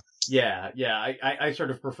 Yeah. Yeah. I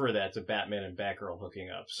sort of prefer that to Batman and Batgirl hooking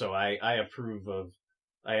up. So I approve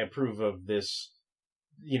of this,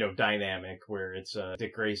 dynamic where it's a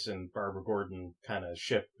Dick Grayson, Barbara Gordon kind of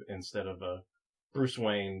ship instead of a Bruce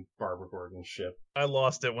Wayne, Barbara Gordon ship. I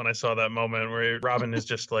lost it when I saw that moment where Robin is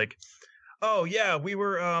just like, oh yeah, we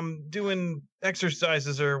were doing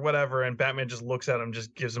exercises or whatever, and Batman just looks at him,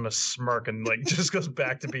 just gives him a smirk, and like just goes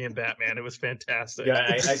back to being Batman. It was fantastic. Yeah,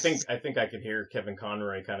 I think I could hear Kevin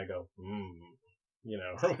Conroy kind of go,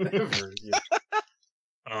 or whatever.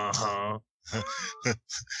 Uh-huh.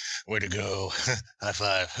 Way to go. High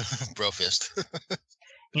five. Bro fist.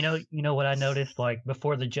 You know what I noticed? Like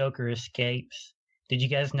before the Joker escapes, did you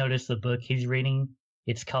guys notice the book he's reading?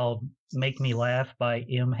 It's called "Make Me Laugh" by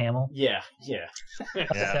M. Hamill. Yeah.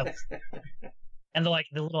 So, and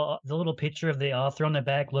the little picture of the author on the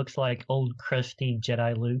back looks like old crusty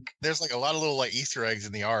Jedi Luke. There's like a lot of little like Easter eggs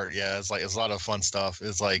in the art. Yeah, it's a lot of fun stuff.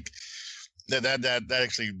 It's like that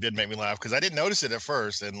actually did make me laugh because I didn't notice it at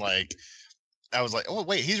first, and like I was like, oh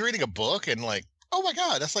wait, he's reading a book, and like, oh my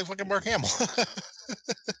god, that's like fucking Mark Hamill.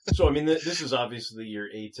 So this is obviously your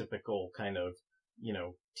atypical kind of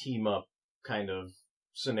team up kind of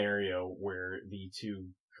scenario where the two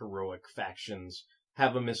heroic factions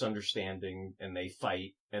have a misunderstanding and they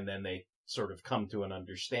fight and then they sort of come to an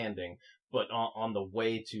understanding. But on the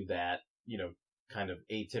way to that, kind of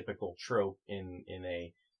atypical trope in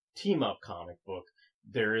a team up comic book,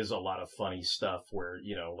 there is a lot of funny stuff where,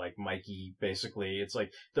 like Mikey, basically, it's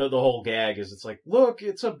like the whole gag is it's like, look,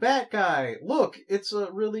 it's a bat guy. Look, it's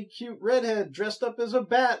a really cute redhead dressed up as a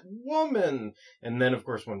bat woman. And then, of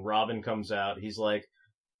course, when Robin comes out, he's like,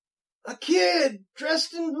 a kid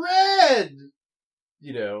dressed in red,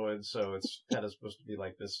 and so it's kind of supposed to be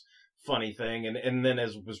like this funny thing. And then,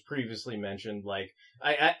 as was previously mentioned, like,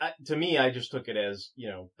 to me, I just took it as,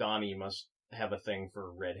 Donnie must have a thing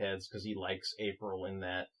for redheads because he likes April in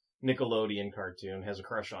that Nickelodeon cartoon, has a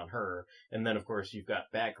crush on her. And then, of course, you've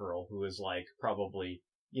got Batgirl, who is like probably,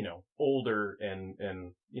 older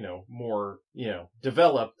and more,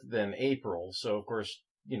 developed than April. So, of course,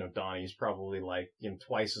 Donnie's probably like,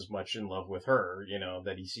 twice as much in love with her,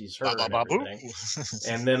 that he sees her and everything.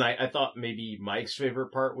 And then I thought maybe Mike's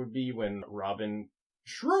favorite part would be when Robin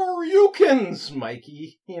Shoryukens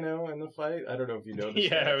Mikey, in the fight. I don't know if you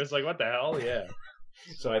noticed. Yeah, that. I was like, what the hell? Yeah.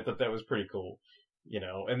 So I thought that was pretty cool.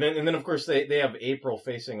 And then of course they have April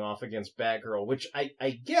facing off against Batgirl, which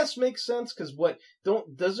I guess makes sense because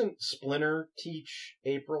doesn't Splinter teach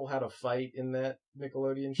April how to fight in that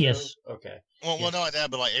Nickelodeon show? Yes. Okay. Well, not like that,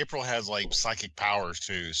 but like April has like psychic powers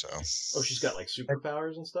too. So. Oh, she's got like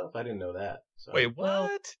superpowers and stuff. I didn't know that. So. Wait, what? Well,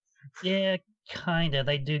 yeah, kinda.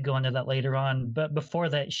 They do go into that later on, but before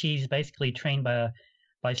that, she's basically trained by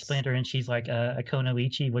Splinter, and she's like a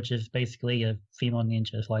Konoichi, which is basically a female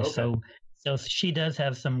ninja. Like Okay. So she does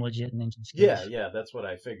have some legit ninja skills. Yeah, that's what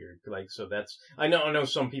I figured. Like, so that's I know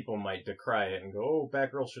some people might decry it and go, "Oh,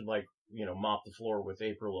 Batgirl should like mop the floor with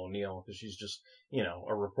April O'Neil because she's just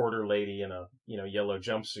a reporter lady in a yellow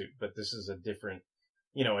jumpsuit." But this is a different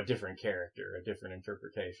character, a different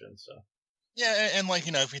interpretation. So. Yeah, and like,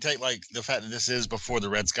 if you take like the fact that this is before the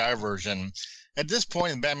Red Sky version, at this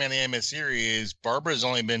point in Batman the Animated Series, Barbara's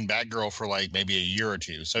only been Batgirl for like maybe a year or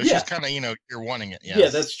two, so she's kind of you're wanting it. Yes. Yeah,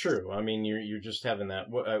 that's true. I mean, you're just having that.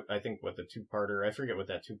 I think what the two-parter. I forget what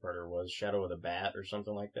that two-parter was. Shadow of the Bat or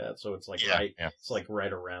something like that. So it's like It's like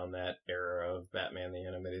right around that era of Batman the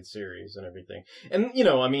Animated Series and everything. And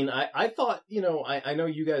I mean, I thought I know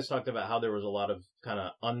you guys talked about how there was a lot of kind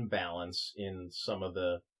of unbalance in some of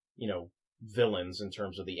the villains in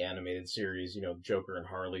terms of the animated series. Joker and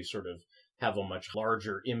Harley sort of have a much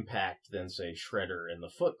larger impact than, say, Shredder and the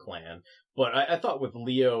Foot Clan. But I thought with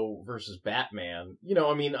Leo versus Batman,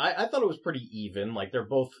 I mean, I thought it was pretty even. Like, they're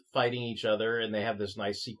both fighting each other, and they have this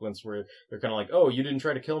nice sequence where they're kind of like, oh, you didn't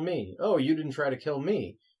try to kill me. Oh, you didn't try to kill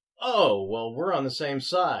me. Oh, well, we're on the same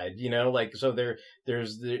side, like, so there's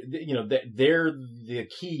they're the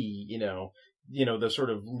key, the sort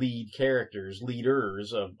of leaders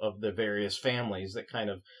of the various families that kind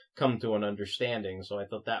of come to an understanding. So I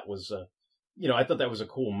thought that was a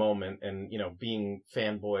cool moment, and, being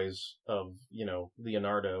fanboys of,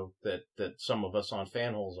 Leonardo that some of us on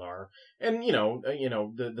Fanholes are. And,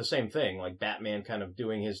 the same thing, like Batman kind of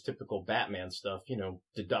doing his typical Batman stuff,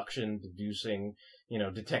 deduction, deducing,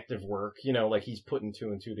 detective work, like he's putting two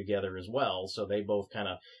and two together as well. So they both kind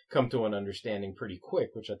of come to an understanding pretty quick,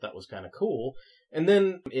 which I thought was kind of cool. And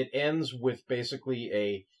then it ends with basically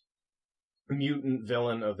a mutant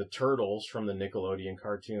villain of the Turtles from the Nickelodeon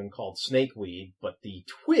cartoon called Snakeweed. But the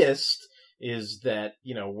twist is that,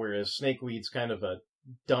 whereas Snakeweed's kind of a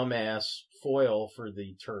dumbass foil for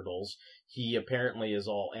the Turtles, he apparently is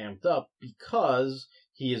all amped up because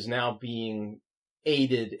he is now being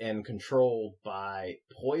aided and controlled by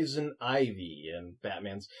Poison Ivy. And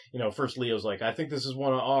Batman's, first Leo's like, I think this is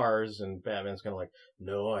one of ours, and Batman's kind of like,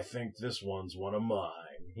 no, I think this one's one of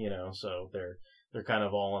mine, so they're kind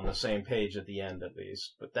of all on the same page at the end, at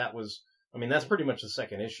least. But that's pretty much the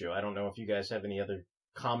second issue. I don't know if you guys have any other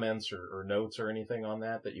comments or notes or anything on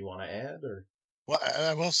that you want to add, or... Well,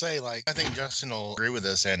 I will say, I think Justin will agree with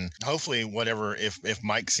this, and hopefully if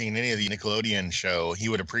Mike's seen any of the Nickelodeon show, he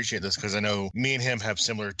would appreciate this, because I know me and him have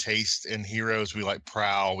similar tastes in heroes. We like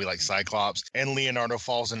Prowl, we like Cyclops, and Leonardo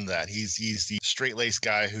falls into that. He's the straight-laced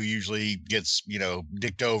guy who usually gets,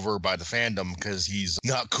 dicked over by the fandom because he's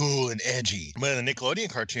not cool and edgy. But in the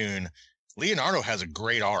Nickelodeon cartoon, Leonardo has a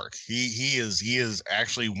great arc. He is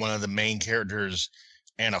actually one of the main characters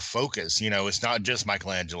and a focus. It's not just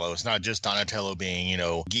Michelangelo. It's not just Donatello being,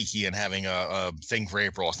 geeky and having a thing for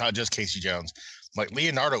April. It's not just Casey Jones.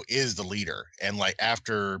 Leonardo is the leader. And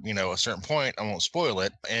after, a certain point, I won't spoil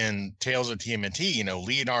it, in Tales of TMNT,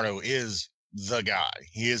 Leonardo is the guy.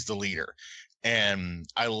 He is the leader. And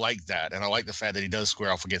I like that. And I like the fact that he does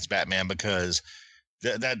square off against Batman, because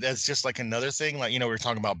that's just another thing. We were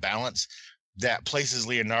talking about balance, that places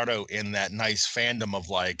Leonardo in that nice fandom of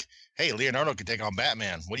hey, Leonardo could take on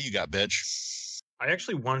Batman. What do you got, bitch? I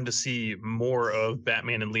actually wanted to see more of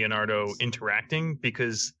Batman and Leonardo interacting,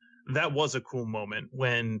 because that was a cool moment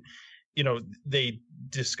when, they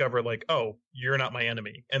discover oh, you're not my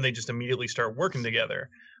enemy. And they just immediately start working together.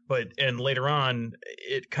 And later on,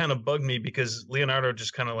 it kind of bugged me because Leonardo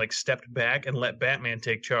just kind of stepped back and let Batman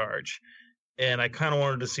take charge. And I kind of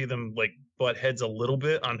wanted to see them butt heads a little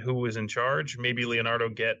bit on who was in charge. Maybe Leonardo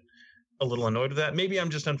get a little annoyed with that. Maybe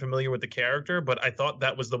I'm just unfamiliar with the character, but I thought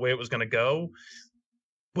that was the way it was going to go.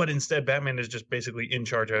 But instead, Batman is just basically in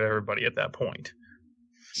charge of everybody at that point.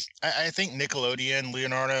 I think Nickelodeon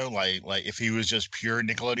Leonardo, if he was just pure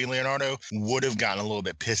Nickelodeon Leonardo, would have gotten a little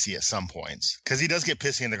bit pissy at some points, because he does get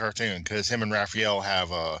pissy in the cartoon, because him and Raphael have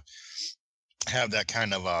that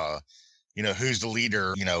kind of who's the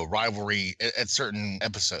leader, rivalry at certain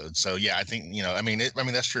episodes. So yeah, I think,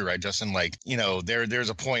 that's true, right, Justin? There's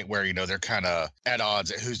a point where, they're kind of at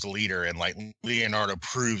odds at who's the leader, and Leonardo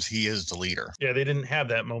proves he is the leader. Yeah, they didn't have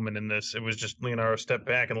that moment in this. It was just Leonardo stepped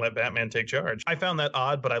back and let Batman take charge. I found that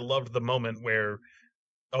odd, but I loved the moment where,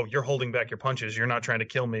 oh, you're holding back your punches. You're not trying to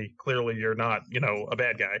kill me. Clearly you're not, a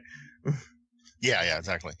bad guy. Yeah,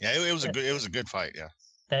 exactly. Yeah, it was a good fight. Yeah.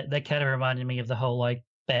 That kind of reminded me of the whole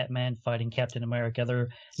Batman fighting Captain America.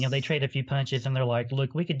 They trade a few punches and they're like,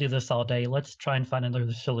 look, we could do this all day. Let's try and find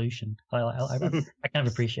another solution. I kind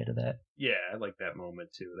of appreciated that. Yeah, I like that moment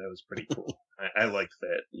too. That was pretty cool. I liked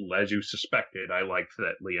that, as you suspected, I liked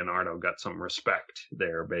that Leonardo got some respect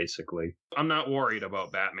there, basically. I'm not worried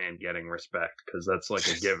about Batman getting respect, because that's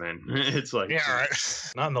a given. It's yeah,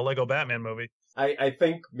 right. Not in the Lego Batman movie. I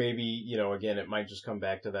think maybe, again, it might just come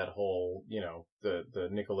back to that whole, the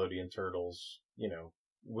Nickelodeon Turtles,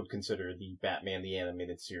 would consider the Batman, the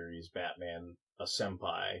animated series, Batman a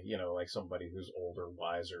senpai, somebody who's older,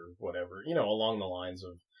 wiser, whatever, along the lines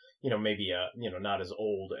of, maybe, not as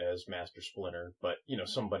old as Master Splinter, but,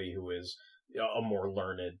 somebody who is a more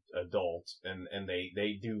learned adult. And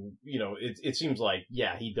they do, it seems like,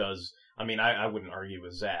 yeah, he does. I wouldn't argue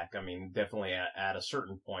with Zach. Definitely at a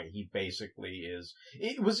certain point, he basically is.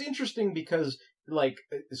 It was interesting because,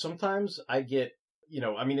 sometimes I get,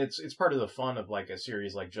 it's part of the fun of a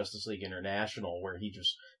series like Justice League International, where he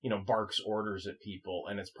just, barks orders at people,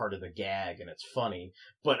 and it's part of the gag and it's funny.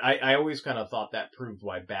 But I always kind of thought that proved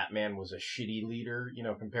why Batman was a shitty leader,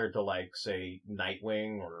 compared to say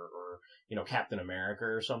Nightwing or Captain America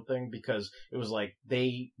or something, because it was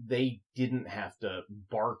they didn't have to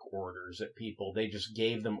bark orders at people. They just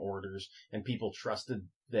gave them orders, and people trusted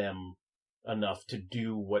them enough to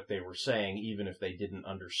do what they were saying, even if they didn't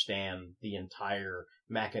understand the entire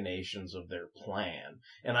machinations of their plan.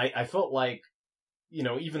 And I felt like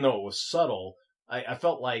even though it was subtle, I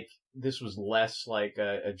felt like this was less like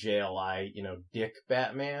a JLI, dick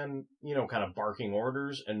Batman, kind of barking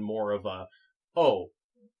orders, and more of a, oh,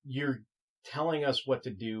 you're telling us what to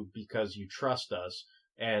do because you trust us,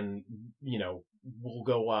 and, we'll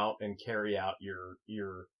go out and carry out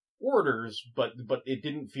your orders, but it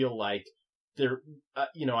didn't feel like there,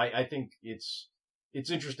 I think it's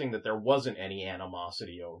interesting that there wasn't any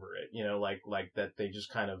animosity over it, like that they just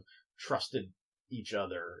kind of trusted each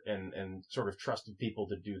other and sort of trusted people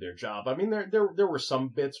to do their job. I mean, there were some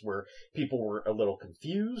bits where people were a little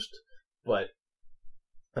confused, but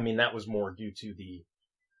I mean, that was more due to the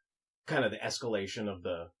kind of the escalation of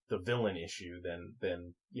the villain issue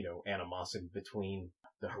than animosity between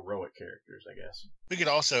the heroic characters, I guess. We could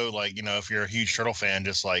also, if you're a huge Turtle fan,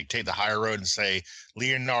 just take the higher road and say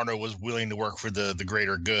Leonardo was willing to work for the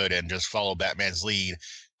greater good and just follow Batman's lead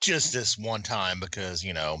just this one time because,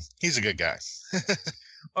 he's a good guy.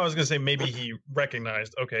 I was going to say maybe he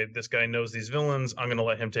recognized, okay, this guy knows these villains. I'm going to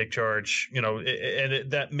let him take charge.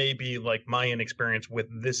 That may be like my inexperience with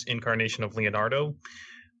this incarnation of Leonardo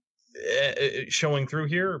showing through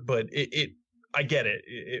here, but I get it.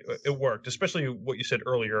 It worked, especially what you said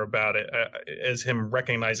earlier about it as him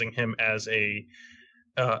recognizing him as a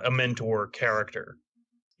mentor character.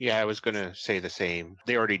 Yeah, I was going to say the same.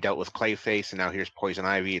 They already dealt with Clayface, and now here's Poison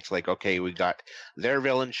Ivy. It's like, okay, we got their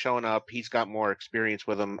villain showing up. He's got more experience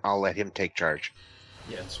with them. I'll let him take charge.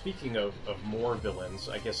 Yeah, and speaking of more villains,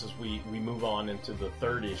 I guess as we move on into the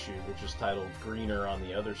third issue, which is titled Greener on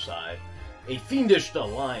the Other Side, a fiendish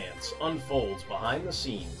alliance unfolds behind the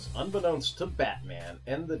scenes, unbeknownst to Batman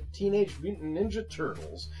and the Teenage Mutant Ninja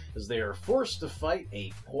Turtles, as they are forced to fight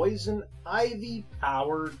a Poison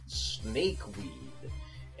Ivy-powered snakeweed.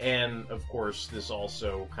 And, of course, this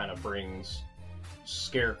also kind of brings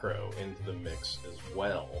Scarecrow into the mix as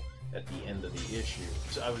well at the end of the issue.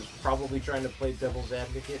 So I was probably trying to play devil's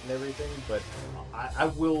advocate and everything, but I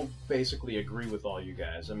will basically agree with all you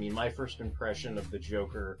guys. I mean, my first impression of the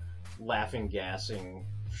Joker laughing, gassing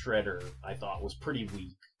Shredder, I thought was pretty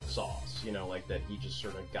weak sauce. Like that he just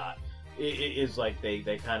sort of got... It is like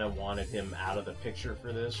they kind of wanted him out of the picture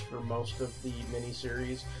for this for most of the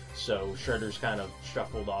miniseries, so Shredder's kind of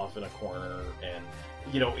shuffled off in a corner, and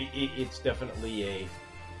it's definitely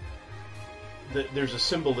there's a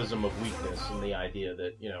symbolism of weakness in the idea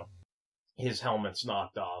that his helmet's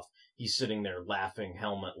knocked off, he's sitting there laughing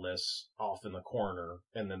helmetless off in the corner,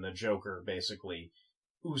 and then the Joker basically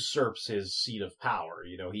usurps his seat of power.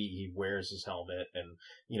 He wears his helmet and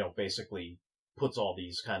basically puts all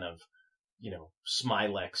these kind of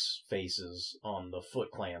Smilex faces on the Foot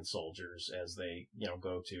Clan soldiers as they,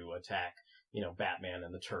 go to attack, Batman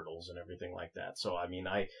and the Turtles and everything like that. So, I mean,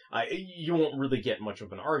 you won't really get much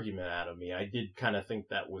of an argument out of me. I did kind of think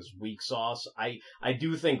that was weak sauce. I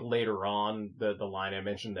do think later on, the line I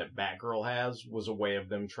mentioned that Batgirl has was a way of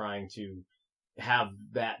them trying to have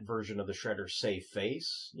that version of the Shredder save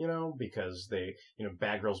face, because they,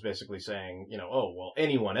 Batgirl's basically saying, oh, well,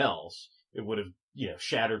 anyone else, it would have,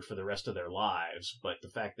 shattered for the rest of their lives. But the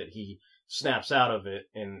fact that he snaps out of it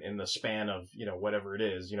in the span of, whatever it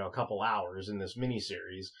is, a couple hours in this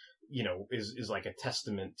miniseries, is like a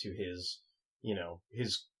testament to his,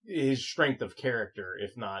 his strength of character,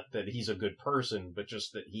 if not that he's a good person, but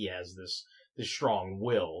just that he has this strong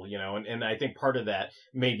will, and I think part of that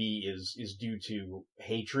maybe is due to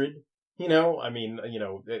hatred. I mean,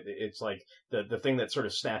 it's like the thing that sort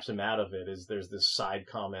of snaps him out of it is there's this side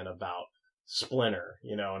comment about Splinter,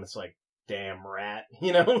 and it's like, damn rat,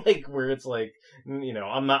 like where it's like,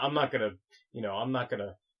 I'm not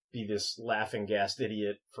gonna be this laughing gassed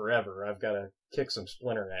idiot forever. I've got to kick some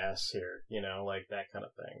Splinter ass here, like that kind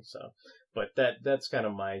of thing. So, but that's kind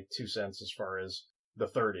of my 2 cents as far as the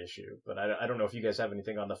third issue. But I don't know if you guys have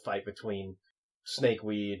anything on the fight between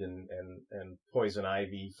Snakeweed and Poison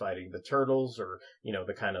Ivy fighting the Turtles, or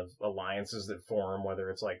the kind of alliances that form, whether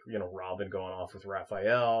it's like Robin going off with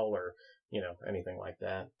Raphael, or anything like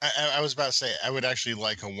that. I was about to say, I would actually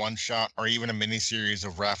like a one-shot or even a miniseries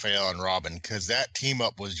of Raphael and Robin, because that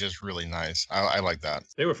team-up was just really nice. I like that.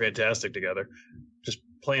 They were fantastic together. Just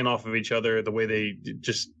playing off of each other, the way they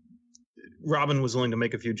just... Robin was willing to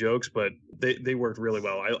make a few jokes, but they worked really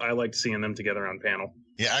well. I liked seeing them together on panel.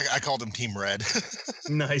 Yeah, I called them Team Red.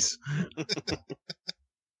 Nice.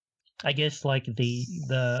 I guess like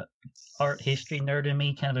the art history nerd in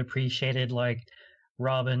me kind of appreciated like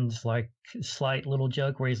Robin's like slight little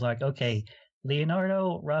joke where he's like, okay,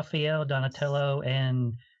 Leonardo, Raphael, Donatello,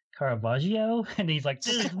 and Caravaggio, and he's like,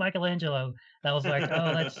 this is Michelangelo. And I was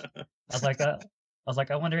like, was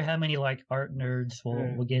like, I wonder how many like art nerds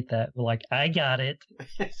will get that. But like, I got it.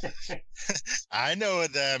 I know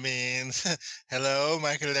what that means. Hello,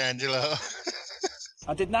 Michelangelo.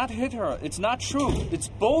 I did not hit her. It's not true. It's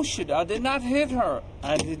bullshit. I did not hit her.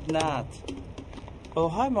 I did not. Oh,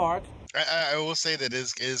 hi, Mark. I will say that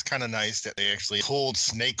it is kind of nice that they actually pulled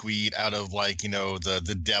Snakeweed out of like, you know,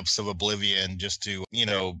 the depths of oblivion just to, you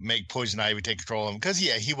know, make Poison Ivy take control of him. Because,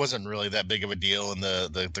 yeah, he wasn't really that big of a deal in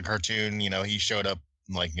the cartoon. You know, he showed up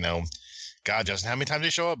like, you know, God, Justin, how many times did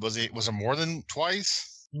he show up? Was it more than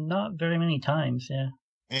twice? Not very many times, yeah.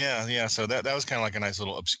 Yeah. So that was kind of like a nice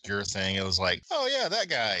little obscure thing. It was like, oh yeah, that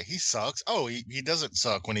guy, he sucks. Oh, he doesn't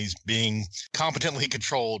suck when he's being competently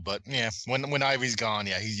controlled, but yeah, when Ivy's gone,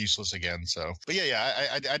 yeah, he's useless again. So, but yeah,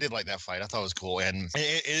 I did like that fight. I thought it was cool, and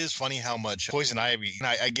it is funny how much Poison Ivy. And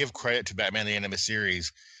I give credit to Batman the Animated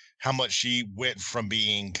Series. How much she went from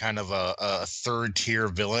being kind of a third tier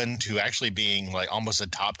villain to actually being like almost a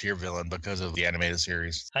top tier villain because of the animated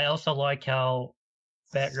series. I also like how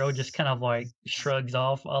Batgirl just kind of like shrugs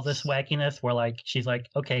off all this wackiness where like she's like,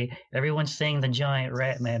 okay, everyone's saying the giant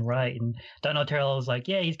rat man, right? And Donatello's like,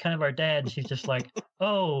 yeah, he's kind of our dad. And she's just like,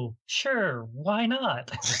 oh, sure, why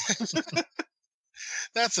not?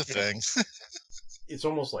 That's a thing. It's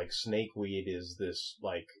almost like Snakeweed is this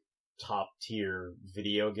like top tier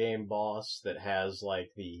video game boss that has like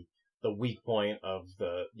the weak point of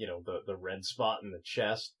the, you know, the red spot in the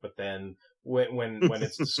chest, but then when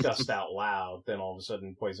it's discussed out loud, then all of a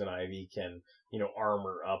sudden Poison Ivy can, you know,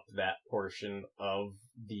 armor up that portion of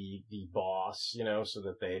the boss, you know, so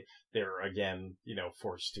that they're again, you know,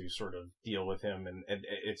 forced to sort of deal with him, and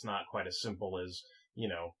it's not quite as simple as, you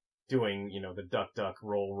know, doing, you know, the duck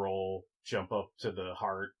roll, jump up to the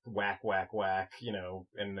heart, whack, you know,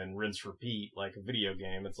 and then rinse repeat like a video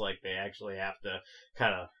game. It's like they actually have to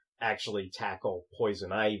kind of actually tackle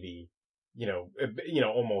Poison Ivy, you know,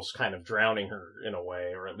 almost kind of drowning her in a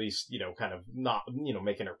way, or at least, you know, kind of not, you know,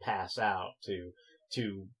 making her pass out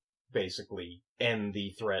to basically end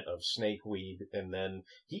the threat of Snakeweed. And then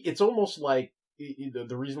it's almost like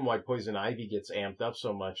the reason why Poison Ivy gets amped up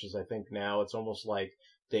so much is I think now it's almost like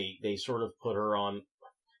they sort of put her on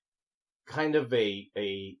kind of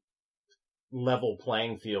a level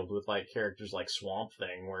playing field with like characters like Swamp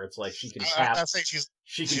Thing, where it's like she can tap. I'd say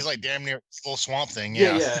she's like damn near full Swamp Thing.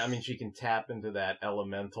 Yeah. I mean, she can tap into that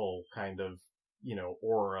elemental kind of, you know,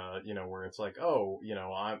 aura, you know, where it's like, oh, you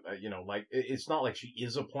know, I'm, you know, like it's not like she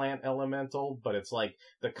is a plant elemental, but it's like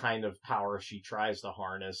the kind of power she tries to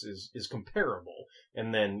harness is comparable.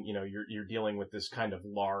 And then, you know, you're dealing with this kind of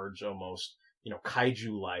large, almost, you know,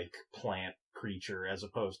 kaiju-like plant creature as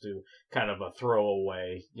opposed to kind of a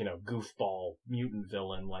throwaway, you know, goofball mutant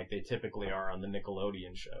villain like they typically are on the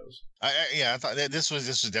Nickelodeon shows. I thought that this was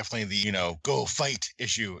definitely the, you know, go fight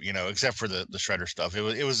issue, you know, except for the Shredder stuff.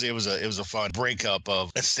 It was a fun breakup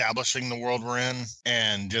of establishing the world we're in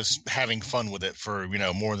and just having fun with it for, you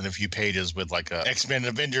know, more than a few pages with like a X-Men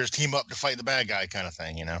Avengers team up to fight the bad guy kind of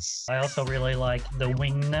thing, you know. I also really like the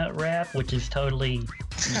Wingnut rap, which is totally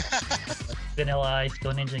Vanilla Ice,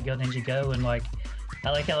 Go Ninja Go, and like I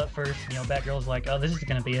like how at first, you know, Batgirl's like, oh, this is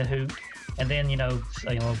gonna be a hoot, and then you know,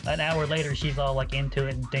 an hour later she's all like into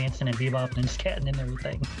it and dancing and bebopping and scatting and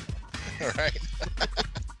everything. Right.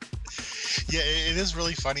 Yeah, it is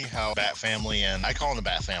really funny how Bat Family, and I call them the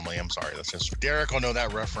Bat Family, I'm sorry, that's just Derek will know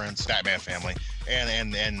that reference, Batman Family,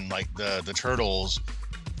 and like the Turtles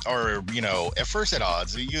are, you know, at first at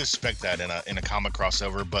odds. You expect that in a comic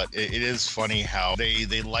crossover, but it is funny how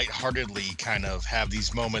they lightheartedly kind of have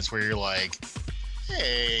these moments where you're like,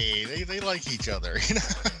 hey, they like each other, you know.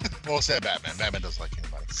 Well, except Batman. Batman doesn't like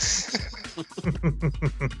anybody.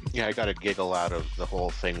 Yeah, I got a giggle out of the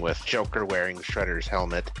whole thing with Joker wearing Shredder's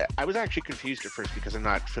helmet. I was actually confused at first because I'm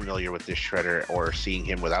not familiar with this Shredder or seeing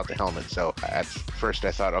him without the helmet. So at first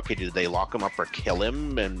I thought, okay, did they lock him up or kill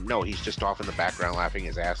him? And no, he's just off in the background laughing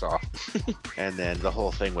his ass off. And then the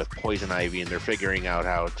whole thing with Poison Ivy, and they're figuring out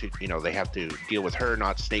how to, you know, they have to deal with her,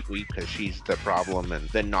 not Snakeweed, because she's the problem, and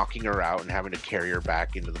then knocking her out and having to carry her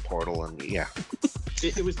back into the portal. And yeah.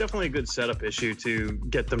 It was definitely a good setup issue to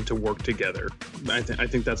get them to work together. I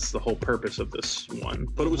think that's the whole purpose of this one.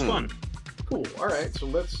 But it was fun. Cool. All right, so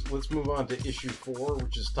let's move on to issue 4,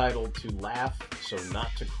 which is titled "To Laugh So Not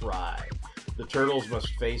to Cry." The Turtles must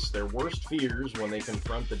face their worst fears when they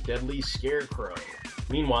confront the deadly Scarecrow.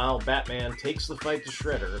 Meanwhile, Batman takes the fight to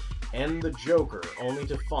Shredder and the Joker, only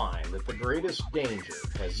to find that the greatest danger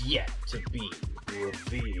has yet to be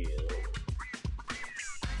revealed.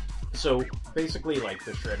 So basically, like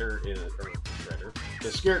the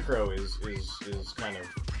Scarecrow is kind of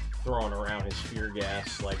throwing around his fear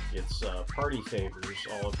gas like it's party favors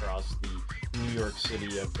all across New York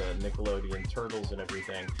City of the Nickelodeon Turtles and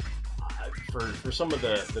everything. For some of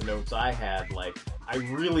the notes I had, like, I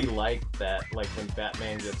really liked that, like, when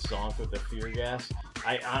Batman gets zonked with the fear gas,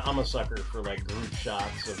 I'm a sucker for, like, group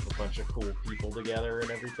shots of a bunch of cool people together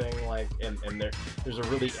and everything, like, and there's a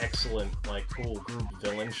really excellent, like, cool group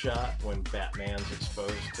villain shot when Batman's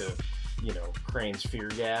exposed to, you know, Crane's fear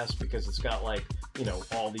gas, because it's got, like, you know,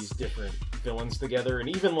 all these different villains together, and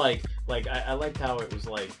even, like I liked how it was,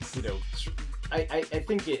 like, you know, I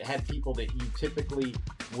think it had people that you typically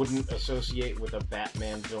wouldn't associate with a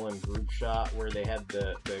Batman villain group shot, where they had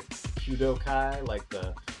the Kudokai, like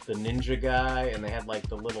the ninja guy, and they had, like,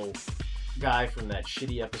 the little guy from that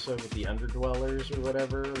shitty episode with the Underdwellers or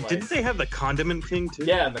whatever. Like, didn't they have the Condiment King too?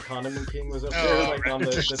 Yeah, and the Condiment King was up there, like, on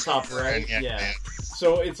the top right. Yeah.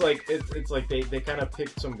 So it's like they kind of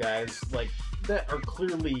picked some guys, like, that are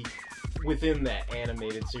clearly within that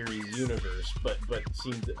animated series universe, but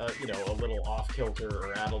seemed you know, a little off kilter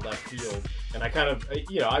or out of left field. And I kind of,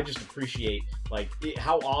 you know, I just appreciate, like,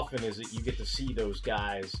 how often is it you get to see those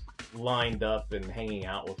guys lined up and hanging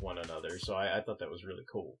out with one another. So I thought that was really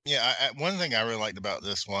cool. Yeah, one thing I really liked about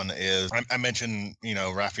this one is I mentioned, you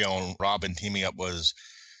know, Raphael and Robin teaming up was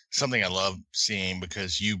something I love seeing,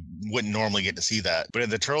 because you wouldn't normally get to see that. But in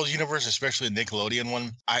the Turtles universe, especially the Nickelodeon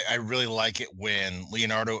one, I really like it when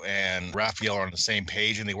Leonardo and Raphael are on the same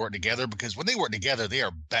page and they work together, because when they work together, they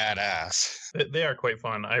are badass. They are quite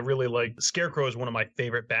fun. I really like Scarecrow is one of my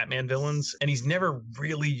favorite Batman villains, and he's never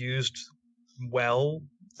really used well.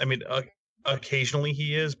 I mean, occasionally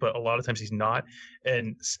he is, but a lot of times he's not.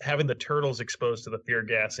 And having the Turtles exposed to the fear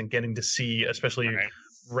gas and getting to see, especially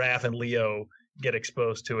Raph and Leo, get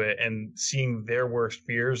exposed to it, and seeing their worst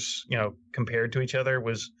fears, you know, compared to each other,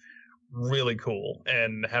 was really cool.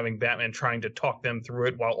 And having Batman trying to talk them through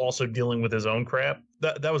it while also dealing with his own crap,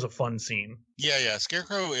 that was a fun scene. Yeah.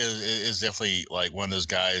 Scarecrow is definitely, like, one of those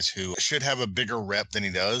guys who should have a bigger rep than he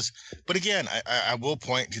does. But again, I will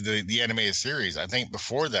point to the animated series. I think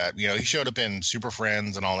before that, you know, he showed up in Super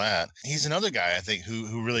Friends and all that. He's another guy, I think,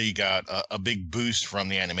 who really got a big boost from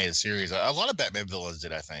the animated series. A lot of Batman villains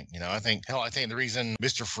did, I think. You know, I think the reason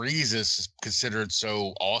Mr. Freeze is considered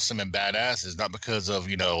so awesome and badass is not because of,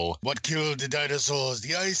 you know, what killed the dinosaurs,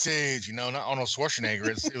 the Ice Age, you know, not Arnold Schwarzenegger.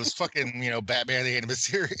 It was fucking, you know, Batman the animated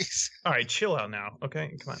series. All right, chill out now.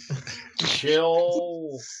 Okay, come on.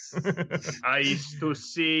 Chill. I used to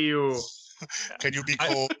see you. Can you be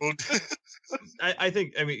cold? I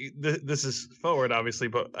think, I mean, this is forward, obviously,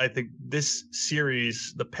 but I think this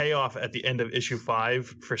series, the payoff at the end of issue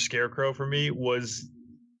 5 for Scarecrow for me was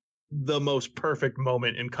the most perfect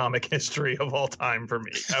moment in comic history of all time for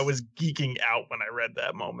me. I was geeking out when I read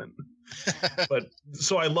that moment. But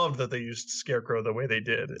so I loved that they used Scarecrow the way they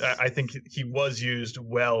did. I think he was used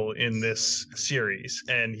well in this series,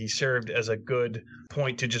 and he served as a good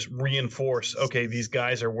point to just reinforce, okay, these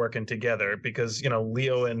guys are working together, because, you know,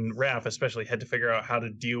 Leo and Raph especially had to figure out how to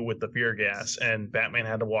deal with the fear gas, and Batman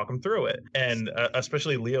had to walk them through it. And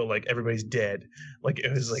especially Leo, like, everybody's dead. Like,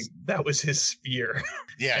 it was like, that was his sphere.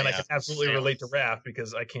 Yeah. And I can absolutely relate to Raph,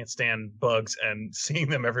 because I can't stand bugs, and seeing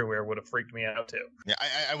them everywhere would have freaked me out too. Yeah,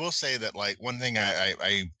 I will say that, like, one thing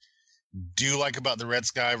I do like about the Red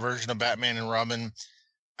Sky version of Batman and Robin,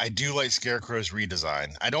 I do like Scarecrow's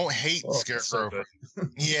redesign. I don't hate Scarecrow. So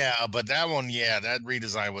yeah, but that one, that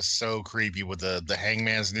redesign was so creepy with the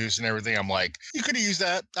hangman's noose and everything. I'm like, you could have used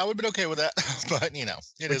that. I would have been okay with that. But, you know,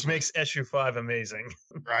 Which makes issue 5 amazing.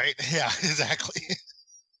 Right? Yeah, exactly.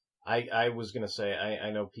 I was going to say, I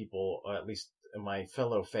know people, at least my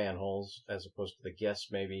fellow fanholes, as opposed to the guests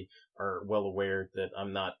maybe, are well aware that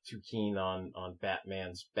I'm not too keen on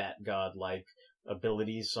Batman's Bat-God-like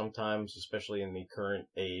abilities sometimes, especially in the current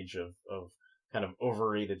age of kind of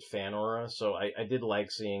overrated fan aura. So I did like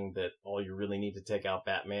seeing that all you really need to take out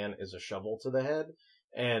Batman is a shovel to the head.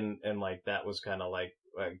 And like, that was kind of like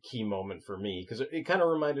a key moment for me, because it kind of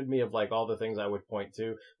reminded me of, like, all the things I would point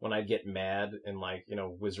to when I'd get mad in, like, you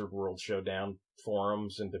know, Wizard World Showdown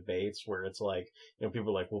forums and debates, where it's like, you know, people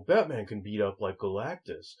are like, well, Batman can beat up, like,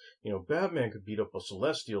 Galactus. You know, Batman could beat up a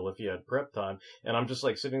Celestial if he had prep time. And I'm just,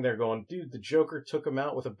 like, sitting there going, dude, the Joker took him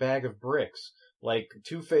out with a bag of bricks. Like,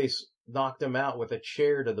 Two-Face knocked him out with a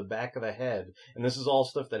chair to the back of the head. And this is all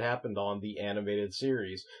stuff that happened on the animated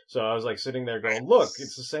series. So I was, like, sitting there going, look,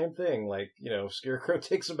 it's the same thing. Like, you know, Scarecrow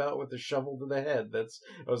takes him out with a shovel to the head.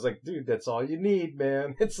 I was like, dude, that's all you need,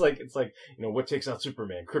 man. It's like, you know, what takes out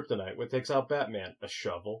Superman? Kryptonite. What takes out Batman? A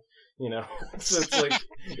shovel. You know, so it's like,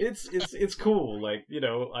 it's cool. Like, you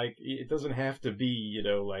know, like, it doesn't have to be, you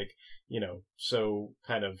know, like, you know, so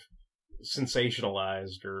kind of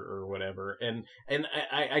sensationalized or whatever. And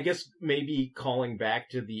I guess maybe calling back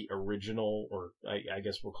to the original, or I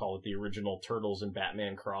guess we'll call it the original Turtles and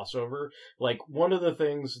Batman crossover, like one of the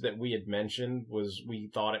things that we had mentioned was we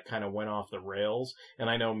thought it kind of went off the rails. And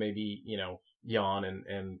I know maybe, Jan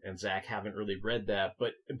and Zach haven't really read that,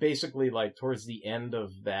 but basically like towards the end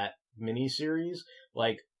of that miniseries,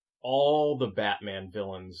 like all the Batman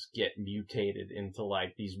villains get mutated into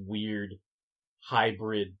like these weird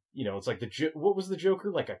hybrid, it's like what was the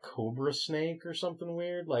Joker, like a cobra snake or something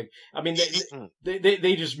weird? Like, I mean,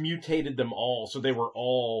 they just mutated them all, so they were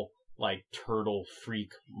all like turtle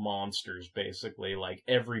freak monsters, basically. Like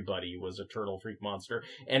everybody was a turtle freak monster,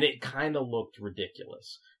 and it kind of looked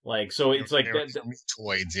ridiculous. Like, so it's like that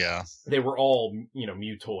mutoids, yeah. They were all,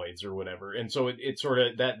 mutoids or whatever, and so it sort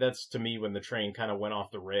of that's to me when the train kind of went off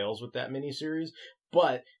the rails with that miniseries.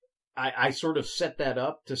 But I sort of set that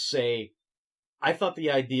up to say, I thought the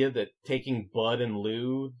idea that taking Bud and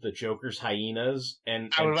Lou, the Joker's hyenas,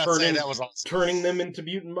 and turning them into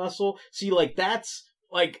mutant muscle, see, like that's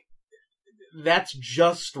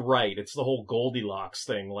just right. It's the whole Goldilocks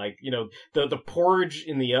thing. Like, the porridge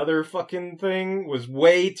in the other fucking thing was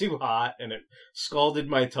way too hot, and it scalded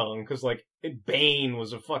my tongue, because, like, Bane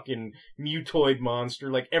was a fucking mutoid monster.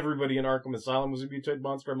 Like, everybody in Arkham Asylum was a mutoid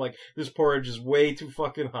monster. I'm like, this porridge is way too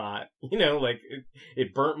fucking hot. Like,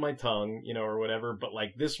 it burnt my tongue, or whatever. But,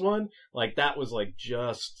 like, this one, like, that was, like,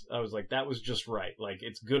 I was like, that was just right. Like,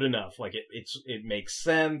 it's good enough. Like, it makes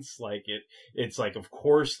sense. Like, it's like, of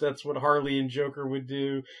course, that's what Harley and Joker would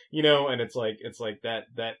do, and it's like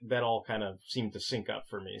that all kind of seemed to sync up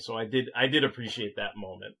for me. So I did appreciate that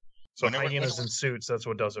moment. So hyenas in suits, that's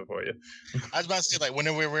what does it for you. I was about to say, like,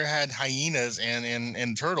 whenever we had hyenas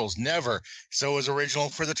and turtles, never. So it was original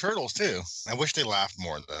for the turtles, too. I wish they laughed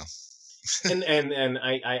more, though. and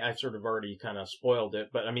I sort of already kind of spoiled it,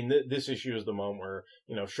 but I mean, this issue is the moment where,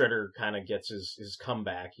 Shredder kind of gets his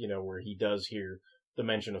comeback, where he does hear the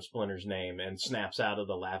mention of Splinter's name and snaps out of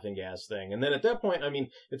the laughing gas thing. And then at that point, I mean,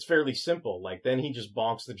 it's fairly simple. Like, then he just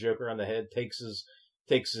bonks the Joker on the head, takes his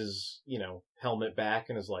helmet back,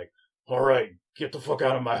 and is like, all right, get the fuck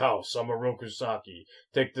out of my house. I'm a Rokusaki.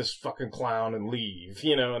 Take this fucking clown and leave,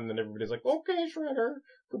 and then everybody's like, okay, Shredder,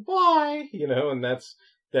 goodbye, and that's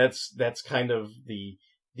kind of the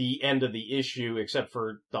end of the issue, except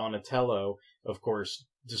for Donatello, of course,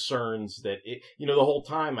 discerns that the whole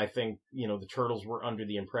time I think, the Turtles were under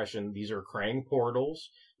the impression these are Krang portals,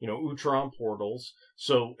 Utrom portals.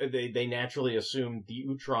 So they naturally assumed the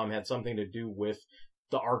Utrom had something to do with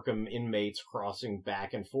the Arkham inmates crossing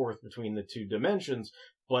back and forth between the two dimensions,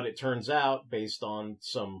 but it turns out, based on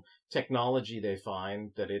some technology they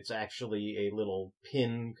find, that it's actually a little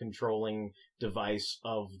pin controlling device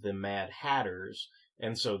of the Mad Hatters.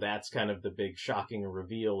 And so that's kind of the big shocking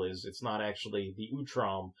reveal, is it's not actually the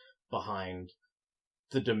Utrom behind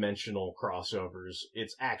the dimensional crossovers.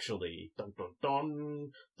 It's actually dun, dun,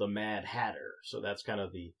 dun, the Mad Hatter. So that's kind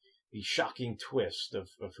of the shocking twist of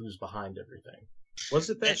who's behind everything. Was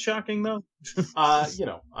it that shocking though? I'm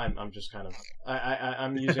just kind of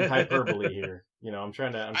I'm using hyperbole here. I'm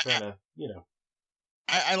trying to.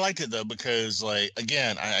 I liked it though, because, like,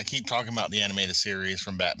 again, I keep talking about the animated series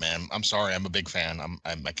from Batman. I'm sorry, I'm a big fan.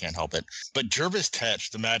 I can't help it. But Jervis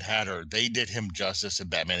Tetch, the Mad Hatter, they did him justice in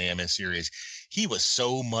Batman the animated series. He was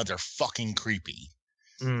so motherfucking creepy.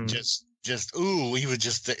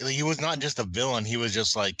 He was not just a villain. He was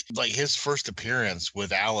just like his first appearance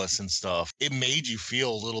with Alice and stuff. It made you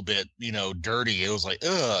feel a little bit, dirty. It was like,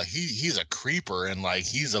 he's a creeper, and like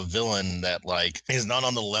he's a villain that like is not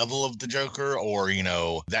on the level of the Joker or,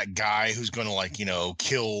 that guy who's going to like,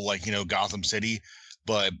 kill like, Gotham City.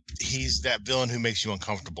 But he's that villain who makes you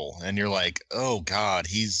uncomfortable, and you're like, oh God,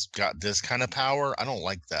 he's got this kind of power. I don't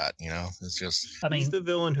like that, It's just. I mean, he's the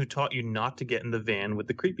villain who taught you not to get in the van with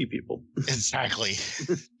the creepy people. Exactly.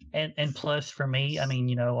 And plus, for me, I mean,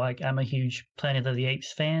 like, I'm a huge Planet of the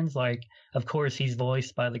Apes fans. Like, of course, he's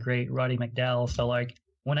voiced by the great Roddy McDowall. So, like,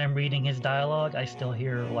 when I'm reading his dialogue, I still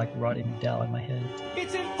hear like Roddy McDowall in my head.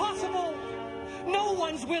 It's impossible. No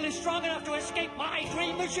one's will is strong enough to escape my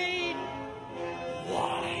dream machine.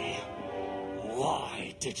 Why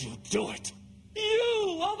did you do it?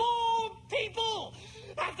 You, of all people,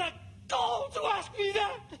 have the gall to ask me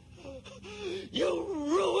that? You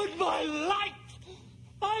ruined my life.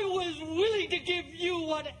 I was willing to give you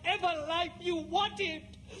whatever life you wanted,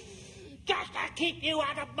 just to keep you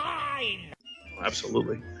out of mine.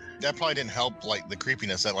 Absolutely. That probably didn't help, like, the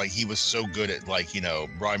creepiness that, like, he was so good at, like,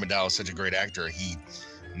 Roddy McDowall is such a great actor. He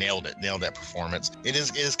nailed that performance. It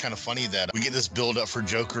is kind of funny that we get this build up for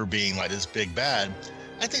Joker being like this big bad.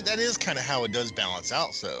 I think that is kind of how it does balance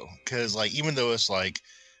out, though, because like even though it's like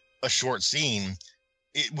a short scene,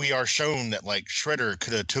 we are shown that like Shredder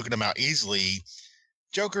could have taken him out easily.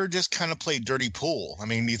 Joker just kind of played dirty pool. I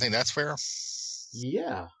mean, do you think that's fair?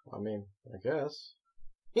 Yeah, I mean, I guess.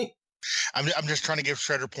 I'm just trying to give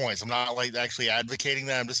Shredder points. I'm not like actually advocating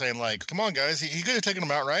that. I'm just saying like, come on, guys, he could have taken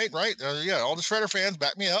him out, right? Yeah, all the Shredder fans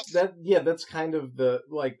back me up. That's kind of the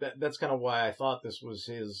like that's kind of why I thought this was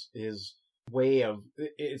his way of.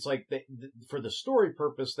 It's like for the story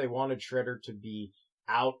purpose, they wanted Shredder to be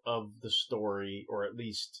out of the story, or at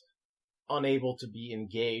least unable to be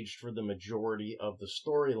engaged for the majority of the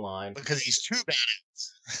storyline because he's too bad.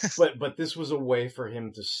 but this was a way for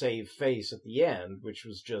him to save face at the end, which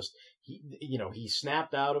was just he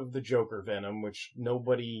snapped out of the Joker venom, which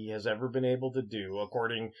nobody has ever been able to do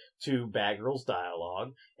according to Batgirl's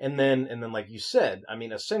dialogue. And then like you said, I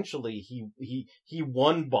mean, essentially he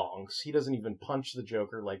one bonks. He doesn't even punch the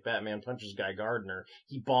Joker like Batman punches Guy Gardner.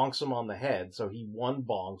 He bonks him on the head, so he one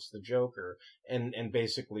bonks the Joker and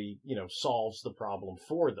basically solves the problem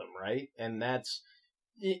for them, right? And that's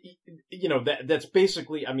that's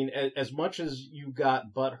basically, I mean, as much as you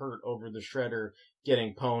got butthurt over the Shredder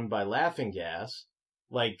getting pwned by laughing gas,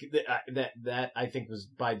 like that I think was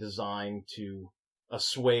by design to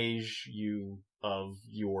assuage you of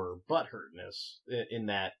your butthurtness in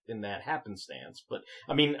that happenstance. But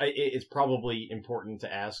I mean, it's probably important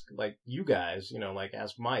to ask like you guys, like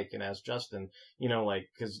ask Mike and ask Justin, like,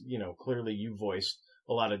 because clearly you voiced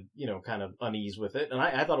a lot of, kind of unease with it. And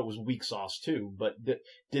I thought it was weak sauce too, but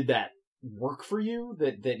did that work for you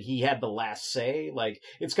that he had the last say? Like,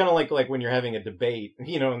 it's kind of like when you're having a debate,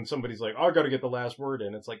 and somebody's like, oh, I got to get the last word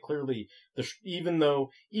in. It's like, clearly even though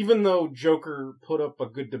Joker put up a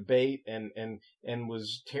good debate and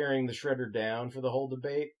was tearing the Shredder down for the whole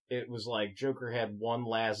debate, it was like Joker had one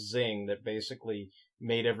last zing that basically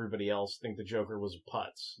made everybody else think the Joker was a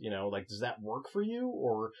putz. Like, does that work for you,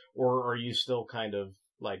 or are you still kind of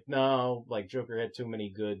like, no, like Joker had too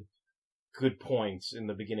many good points in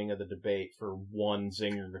the beginning of the debate for one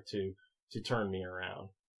zinger to turn me around?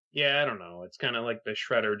 Yeah, I don't know. It's kind of like the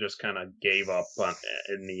Shredder just kind of gave up on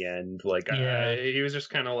in the end. Like, Yeah. he was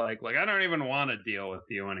just kind of like, I don't even want to deal with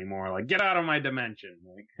you anymore. Like, get out of my dimension.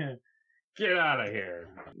 Like, get out of here.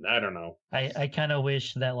 I don't know. I kind of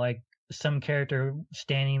wish that like some character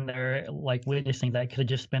standing there like witnessing that could have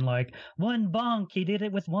just been like, one bonk, he did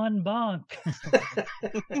it with one bonk.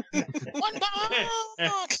 One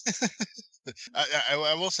bonk.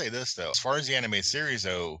 I will say this though, as far as the animated series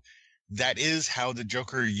though, that is how the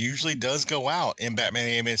Joker usually does go out in Batman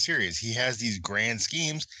the Animated Series. He has these grand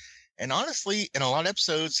schemes, and honestly, in a lot of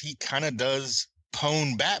episodes, he kind of does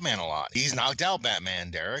pwn Batman a lot. He's knocked out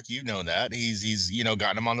Batman, Derek. You know that. He's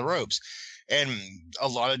gotten him on the ropes. And a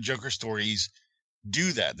lot of Joker stories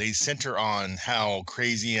do that. They center on how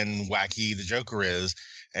crazy and wacky the Joker is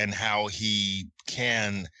and how he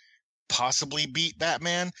can possibly beat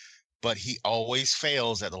Batman, but he always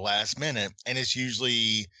fails at the last minute. And it's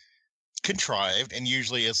usually contrived, and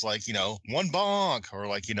usually it's like, one bonk, or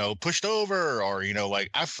like, pushed over, or, like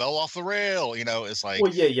I fell off the rail, it's like.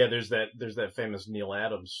 Well, yeah, there's that famous Neil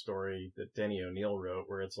Adams story that Denny O'Neil wrote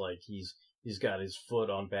where it's like he's got his foot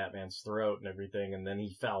on Batman's throat and everything, and then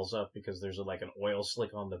he fouls up because there's like an oil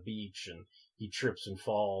slick on the beach, and he trips and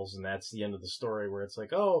falls, and that's the end of the story, where it's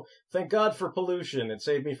like, oh, thank God for pollution, it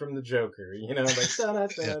saved me from the Joker, like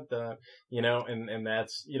da-da-da-da, and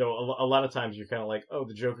that's, a lot of times you're kind of like, oh,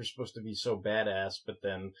 the Joker's supposed to be so badass, but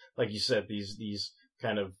then, like you said, these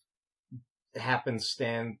kind of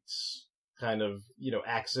happenstance, kind of,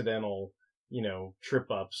 accidental,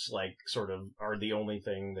 trip ups, like, sort of are the only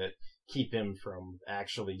thing that keep him from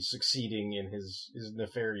actually succeeding in his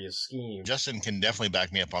nefarious scheme. Justin can definitely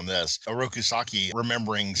back me up on this. Oroku Saki,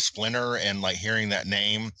 remembering Splinter and like hearing that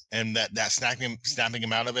name and that snapping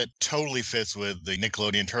him out of it totally fits with the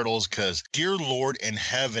Nickelodeon Turtles, because dear Lord in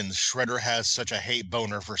heaven, Shredder has such a hate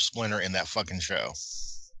boner for Splinter in that fucking show.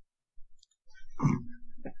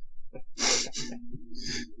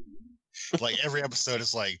 Like every episode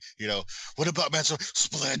is like, what about Master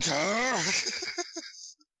Splinter?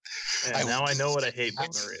 And now I know what a hate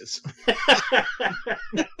boner is.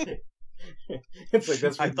 It's like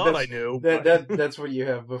I thought I knew. That's what you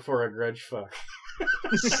have before a grudge fuck.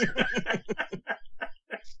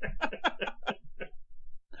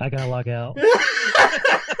 I gotta log out.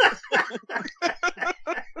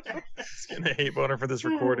 It's getting a hate boner for this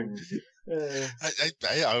recording.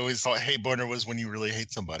 I always thought hate boner was when you really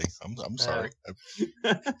hate somebody. I'm sorry.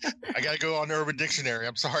 I gotta go on Urban Dictionary.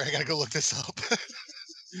 I'm sorry. I gotta go look this up.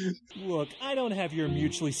 Look, I don't have your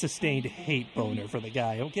mutually sustained hate boner for the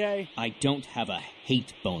guy, okay? I don't have a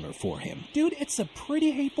hate boner for him. Dude, it's a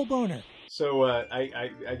pretty hateful boner. So I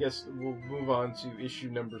guess we'll move on to issue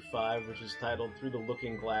number 5, which is titled Through the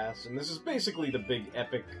Looking Glass. And this is basically the big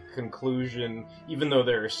epic conclusion. Even though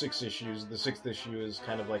there are 6 issues, the 6th issue is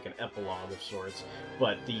kind of like an epilogue of sorts.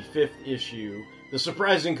 But the 5th issue, the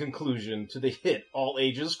surprising conclusion to the hit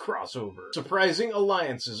all-ages crossover. Surprising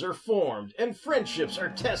alliances are formed, and friendships are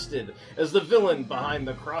tested as the villain behind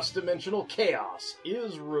the cross-dimensional chaos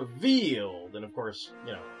is revealed. And of course,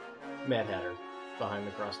 you know, Mad Hatter behind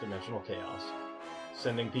the cross-dimensional chaos,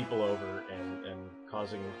 sending people over and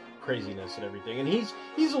causing craziness and everything. And he's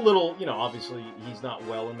a little, you know, obviously he's not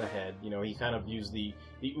well in the head. You know, he kind of used the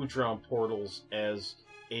Utron portals as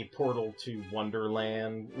a portal to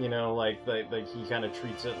Wonderland. You know, like he kind of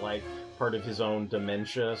treats it like part of his own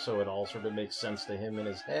dementia, so it all sort of makes sense to him in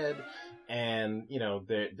his head. And you know,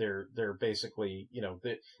 they're basically, you know,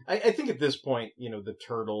 I think at this point, you know, the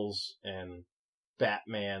Turtles and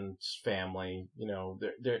Batman's family, you know,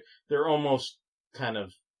 they're almost kind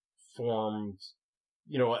of formed,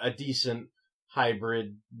 you know, a decent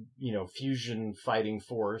hybrid, you know, fusion fighting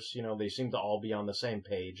force. You know, they seem to all be on the same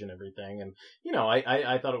page and everything. And, you know,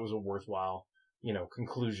 I thought it was a worthwhile, you know,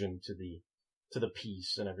 conclusion to the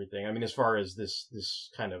piece and everything. I mean, as far as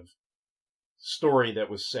this kind of story that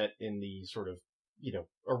was set in the sort of, you know,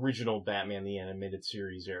 original Batman the Animated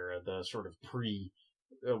Series era, the sort of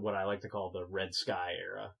what I like to call the Red Sky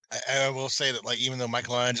era. I will say that, like, even though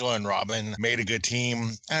Michelangelo and Robin made a good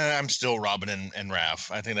team, I'm still Robin and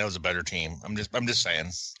Raph. I think that was a better team. I'm just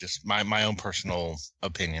saying, just my own personal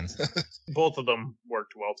opinion. Both of them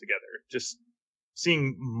worked well together. Just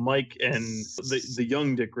seeing Mike and the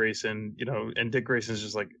young Dick Grayson, you know, and Dick Grayson's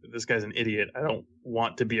just like, this guy's an idiot. I don't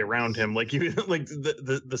want to be around him. Like, you like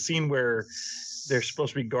the scene where they're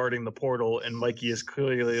supposed to be guarding the portal and Mikey is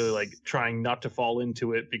clearly like trying not to fall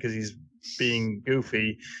into it because he's being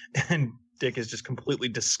goofy, and Dick is just completely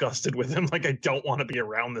disgusted with him. Like, I don't want to be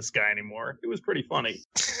around this guy anymore. It was pretty funny.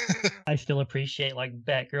 I still appreciate like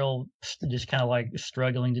Batgirl just kind of like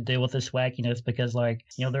struggling to deal with this wackiness because, like,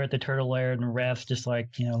 you know, they're at the turtle lair and Raph's just like,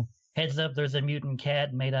 you know, heads up, there's a mutant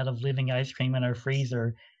cat made out of living ice cream in our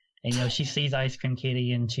freezer. And, you know, she sees Ice Cream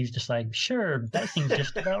Kitty and she's just like, sure, that seems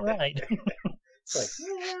just about right. It's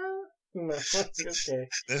like, okay.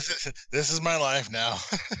 This is my life now.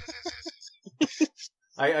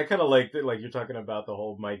 I kind of like that, like you're talking about the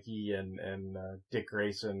whole Mikey and Dick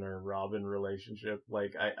Grayson or Robin relationship.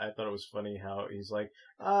 Like, I thought it was funny how he's like,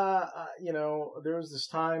 you know, there was this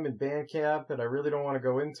time in band camp and I really don't want to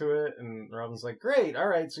go into it. And Robin's like, great, all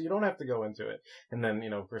right, so you don't have to go into it. And then, you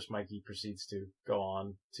know, of course, Mikey proceeds to go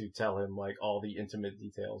on to tell him like all the intimate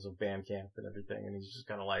details of band camp and everything. And he's just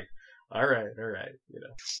kind of like, all right, you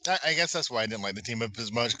know. I guess that's why I didn't like the team up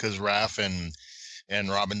as much, because Raph and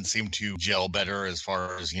Robin seemed to gel better as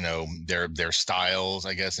far as, you know, their styles,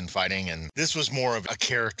 I guess, in fighting. And this was more of a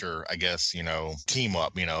character, I guess, you know, team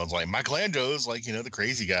up. You know, it's like Michelangelo's like, you know, the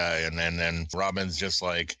crazy guy, and then Robin's just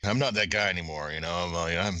like, I'm not that guy anymore. You know,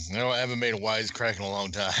 I haven't made a wisecrack in a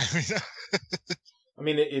long time. You know? I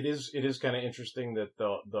mean, it is kind of interesting that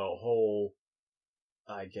the whole,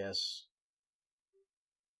 I guess,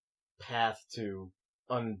 path to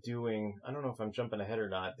undoing. I don't know if I'm jumping ahead or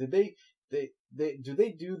not. Did they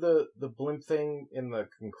do the blimp thing in the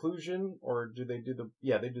conclusion, or do they do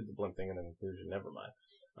they did the blimp thing in the conclusion. Never mind.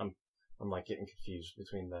 I'm like getting confused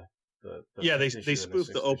between the they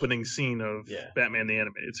spoofed the opening scene of Batman the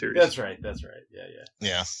Animated Series. That's right.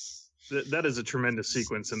 Yeah. That is a tremendous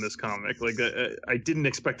sequence in this comic. Like, I didn't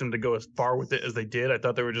expect them to go as far with it as they did. I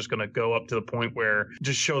thought they were just going to go up to the point where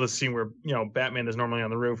just show the scene where, you know, Batman is normally on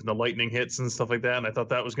the roof and the lightning hits and stuff like that. And I thought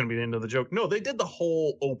that was going to be the end of the joke. No, they did the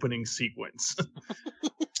whole opening sequence.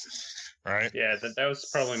 Right? Yeah, that was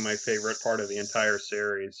probably my favorite part of the entire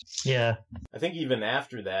series. Yeah. I think even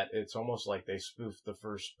after that, it's almost like they spoofed the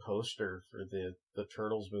first poster for the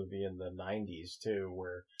Turtles movie in the 90s, too,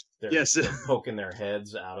 where they're poking their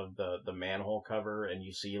heads out of the manhole cover, and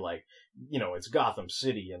you see, like, you know, it's Gotham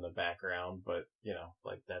City in the background, but, you know,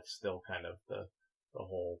 like, that's still kind of the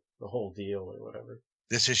whole deal or whatever.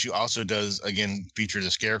 This issue also does, again, feature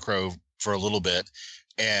the Scarecrow for a little bit,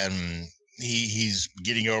 and he's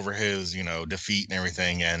getting over his, defeat and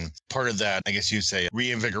everything. And part of that, I guess you'd say,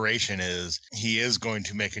 reinvigoration is he is going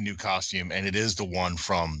to make a new costume, and it is the one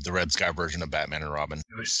from the Red Sky version of Batman and Robin.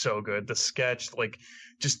 It was so good. The sketch, like,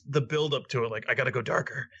 just the build up to it, like, I gotta go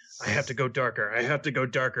darker. I have to go darker. I have to go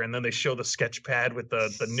darker. And then they show the sketch pad with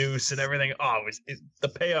the noose and everything. Oh, the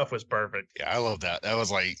payoff was perfect. Yeah, I love that.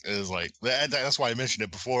 That's why I mentioned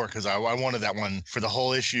it before, because I wanted that one for the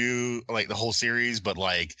whole issue, like the whole series. But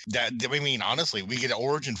like that, I mean, honestly, we get an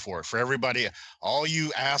origin for it for everybody. All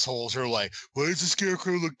you assholes who are like, why does the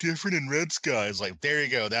Scarecrow look different in Red Skies? Like, there you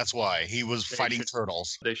go. That's why he was fighting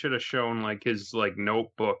turtles. They should have shown like his like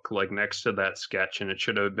notebook like next to that sketch, and it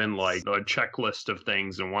should have been like a checklist of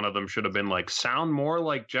things, and one of them should have been like, sound more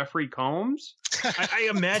like Jeffrey Combs. I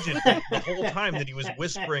imagine the whole time that he was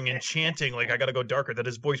whispering and chanting, like, I gotta go darker, that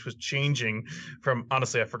his voice was changing from,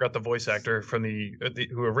 honestly, I forgot the voice actor from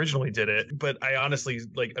who originally did it, but I honestly,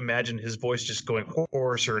 like, imagine his voice just going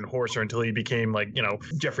hoarser and hoarser until he became, like,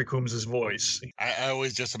 Jeffrey Combs' voice. I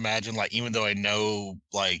always just imagine, like, even though I know,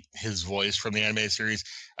 like, his voice from the animated series,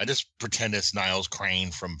 I just pretend it's Niles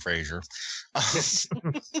Crane from Frasier.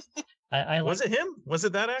 Was it him? Was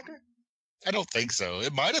it that actor? I don't think so.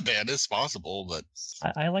 It might have been. It's possible, but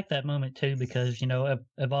I like that moment too because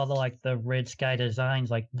of all the Red Sky designs,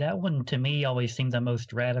 like that one to me always seemed the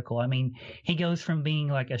most radical. I mean, he goes from being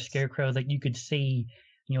like a scarecrow that you could see,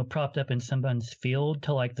 propped up in someone's field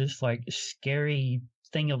to like this like scary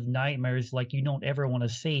thing of nightmares like you don't ever want to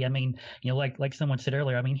see. I mean, like someone said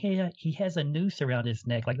earlier. I mean, he has a noose around his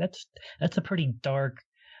neck. Like that's a pretty dark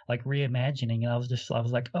like reimagining, and I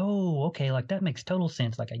was like, oh, okay, like that makes total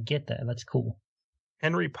sense. Like I get that. That's cool.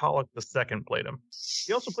 Henry Pollock II played him.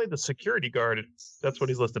 He also played the security guard. That's what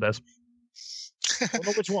he's listed as. I don't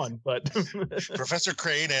know which one, but Professor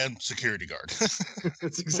Crane and security guard.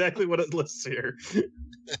 That's exactly what it lists here.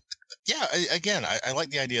 Yeah, I like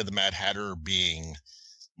the idea of the Mad Hatter being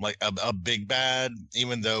like a big bad,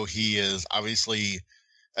 even though he is obviously.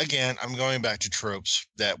 Again, I'm going back to tropes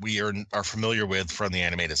that we are familiar with from the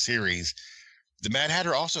animated series. The Mad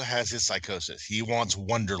Hatter also has his psychosis. He wants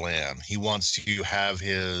Wonderland. He wants to have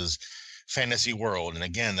his fantasy world. And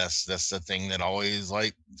again, that's the thing that always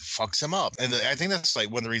like fucks him up. And I think that's like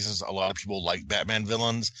one of the reasons a lot of people like Batman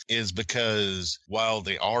villains is because while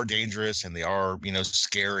they are dangerous and they are,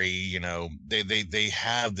 scary, they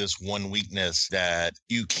have this one weakness that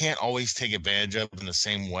you can't always take advantage of in the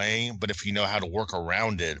same way. But if you know how to work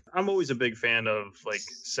around it. I'm always a big fan of like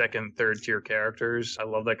second, third tier characters. I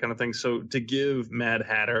love that kind of thing. So to give Mad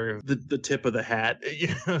Hatter the tip of the hat,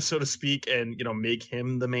 so to speak, and, make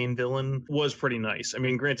him the main villain was pretty nice. I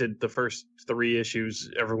mean, granted, the first 3 issues,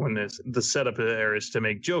 the setup there is to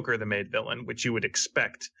make Joker the main villain, which you would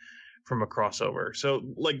expect from a crossover. So,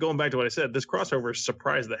 like, going back to what I said, this crossover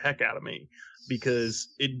surprised the heck out of me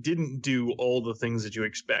because it didn't do all the things that you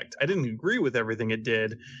expect. I didn't agree with everything it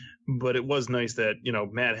did, but it was nice that,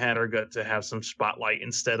 Mad Hatter got to have some spotlight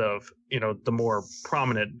instead of, the more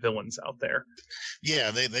prominent villains out there.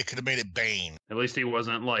 Yeah, they could have made it Bane. At least he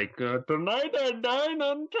wasn't like, tonight I dine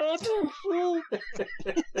on turtle soup.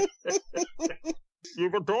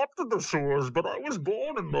 You've adopted the sewers, but I was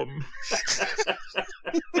born in them.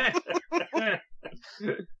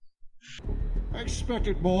 I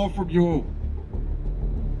expected more from you.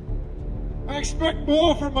 I expect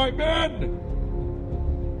more from my men.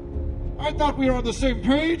 I thought we were on the same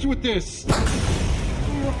page with this.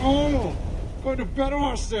 We were all going to better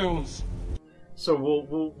ourselves. So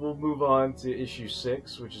we'll move on to issue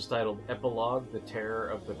 6, which is titled Epilogue: The Terror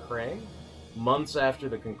of the Krang. Months after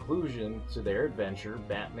the conclusion to their adventure,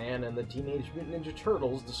 Batman and the Teenage Mutant Ninja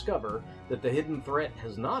Turtles discover that the hidden threat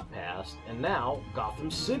has not passed, and now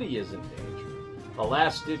Gotham City is in danger. A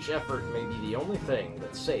last-ditch effort may be the only thing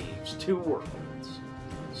that saves 2 worlds.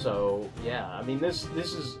 So, yeah, I mean, this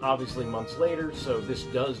is obviously months later, so this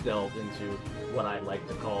does delve into what I like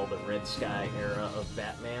to call the Red Sky era of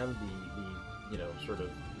Batman, the sort of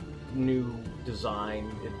new design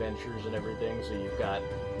adventures and everything. So you've got,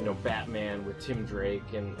 Batman with Tim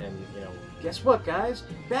Drake and guess what, guys?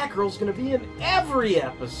 Batgirl's gonna be in every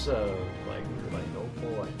episode. You're like, oh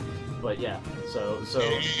boy. But yeah, so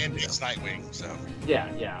and it's Nightwing, so yeah,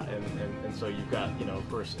 and so you've got, of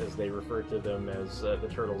course, as they refer to them as the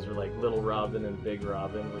Turtles are like Little Robin and Big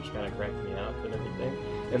Robin, which kind of cracked me up and everything.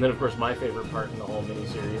 And then, of course, my favorite part in the whole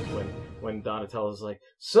miniseries when Donatello's like,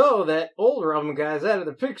 so that old Robin guy's out of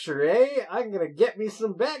the picture, eh? I'm gonna get me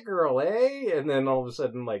some Batgirl, eh? And then all of a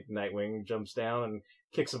sudden, like, Nightwing jumps down and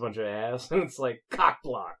kicks a bunch of ass, and it's like cock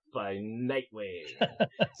blocked by Nightwing,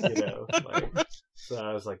 So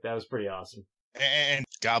I was like, that was pretty awesome. And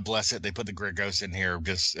God bless it, they put the Gray Ghost in here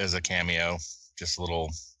just as a cameo, just a little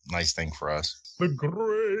nice thing for us. The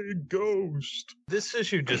Gray Ghost. This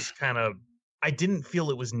issue just kind of, I didn't feel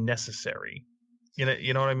it was necessary.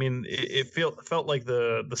 You know what I mean? It felt like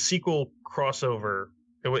the sequel crossover.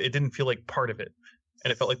 It didn't feel like part of it,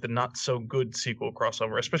 and it felt like the not so good sequel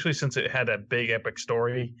crossover, especially since it had that big epic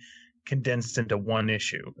story condensed into one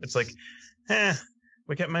issue. It's like,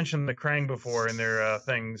 we kept mentioning the Krang before in their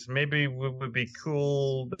things. Maybe it would be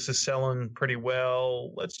cool. This is selling pretty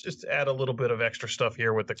well. Let's just add a little bit of extra stuff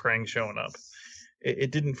here with the Krang showing up.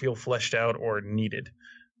 It didn't feel fleshed out or needed.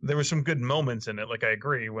 There were some good moments in it. Like, I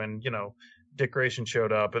agree when, Dick Grayson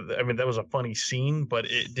showed up. I mean, that was a funny scene, but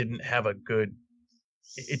it didn't have a good...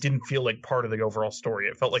 It didn't feel like part of the overall story.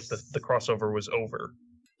 It felt like the crossover was over.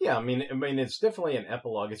 Yeah, I mean, it's definitely an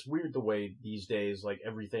epilogue. It's weird the way these days, like,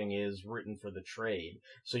 everything is written for the trade.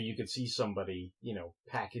 So you could see somebody,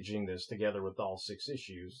 packaging this together with all 6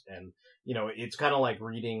 issues. And, it's kind of like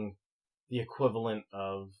reading the equivalent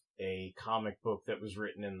of a comic book that was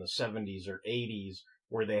written in the 70s or 80s,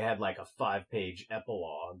 where they had like a 5-page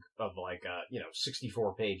epilogue of like a,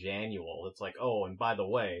 64-page annual. It's like, oh, and by the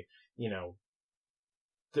way,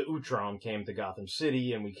 the Utrom came to Gotham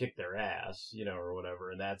City and we kicked their ass, or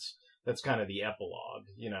whatever. And that's kind of the epilogue,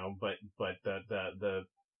 but the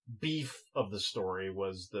beef of the story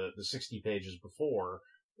was the 60 pages before,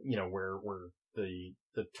 where the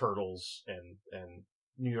Turtles and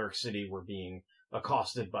New York City were being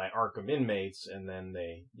accosted by Arkham inmates, and then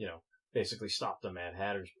they, basically stopped the Mad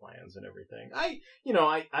Hatter's plans and everything. I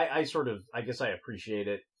guess I appreciate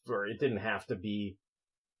it, for it didn't have to be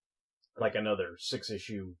like another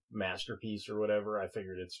 6-issue masterpiece or whatever. I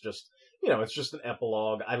figured it's just, it's just an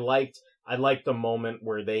epilogue. I liked the moment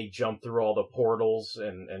where they jump through all the portals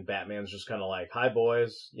and Batman's just kind of like, "Hi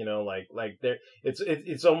boys," like there.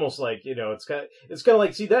 It's almost like, it's kind of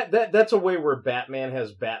like, see, that's a way where Batman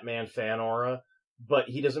has Batman fan aura, but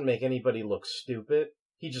he doesn't make anybody look stupid.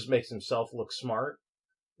 He just makes himself look smart.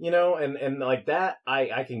 And like that,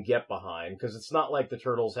 I can get behind, because it's not like the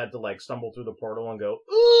Turtles had to like stumble through the portal and go,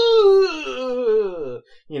 "Ooh,"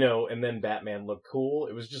 and then Batman looked cool.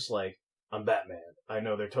 It was just like, "I'm Batman. I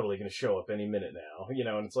know they're totally going to show up any minute now,"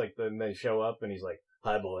 and it's like, then they show up and he's like,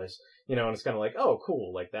 "Hi boys," and it's kind of like, oh,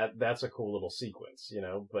 cool. Like that's a cool little sequence,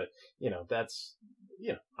 but, that's,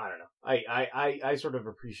 I don't know. I sort of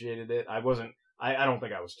appreciated it. I don't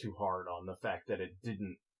think I was too hard on the fact that it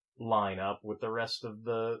didn't line up with the rest of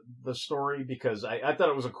the story, because I thought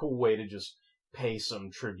it was a cool way to just pay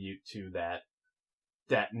some tribute to that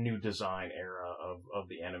new design era of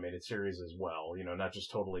the animated series as well, not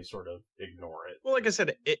just totally sort of ignore it. Well, like I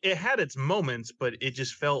said, it had its moments, but it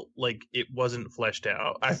just felt like it wasn't fleshed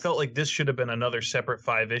out. I felt like this should have been another separate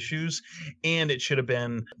 5 issues, and it should have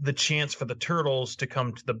been the chance for the Turtles to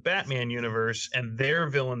come to the Batman universe, and their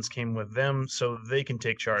villains came with them, so they can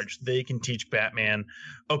take charge. They can teach Batman,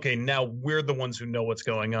 okay, now we're the ones who know what's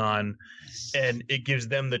going on, and it gives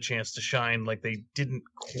them the chance to shine like they didn't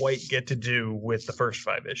quite get to do with the first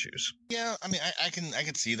 5 issues. Yeah, I mean, I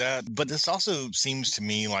can see that, but this also seems to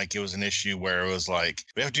me like it was an issue where it was like,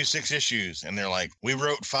 we have to do 6 issues, and they're like, we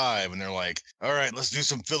wrote 5, and they're like, all right, let's do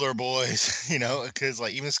some filler, boys, because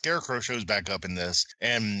like even Scarecrow shows back up in this,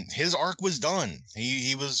 and his arc was done.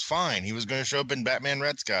 He was fine. He was going to show up in Batman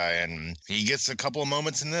Red Sky, and he gets a couple of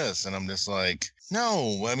moments in this, and I'm just like,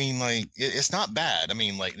 no, I mean, like, it's not bad. I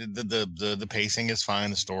mean, like, the pacing is fine.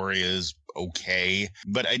 The story is okay.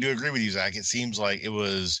 But I do agree with you, Zach. It seems like it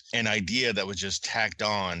was an idea that was just tacked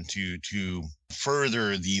on to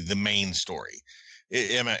further the main story.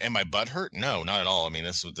 Am I butthurt? No, not at all. I mean,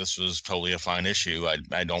 this was totally a fine issue.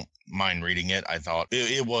 I don't mind reading it. I thought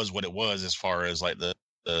it was what it was as far as like the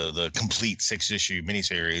complete 6-issue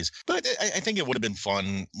miniseries. But I think it would have been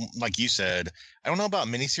fun, like you said. I don't know about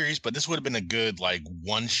miniseries, but this would have been a good like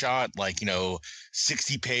one shot, like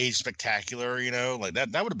 60-page spectacular, like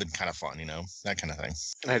that would have been kind of fun, that kind of thing.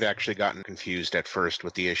 I'd actually gotten confused at first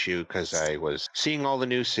with the issue because I was seeing all the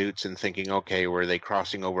new suits and thinking, okay, were they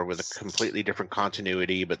crossing over with a completely different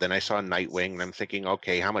continuity? But then I saw Nightwing and I'm thinking,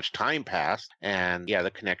 okay, how much time passed? And yeah, the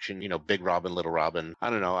connection, Big Robin, Little Robin. I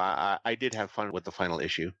don't know. I did have fun with the final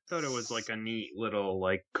issue. I thought it was like a neat little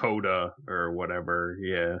like coda or whatever.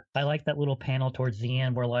 Yeah. I like that little panel towards the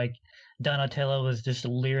end where like Donatello was just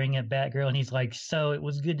leering at Batgirl and he's like, "So it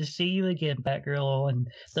was good to see you again, Batgirl." And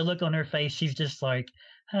the look on her face, she's just like,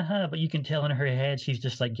 haha, but you can tell in her head, she's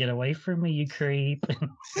just like, "Get away from me, you creep."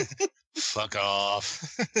 Fuck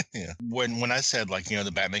off. Yeah. When I said like,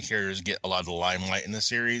 the Batman characters get a lot of the limelight in the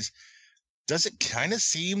series, does it kind of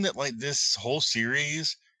seem that like this whole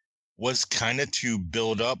series was kind of to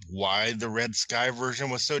build up why the Red Sky version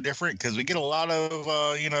was so different, because we get a lot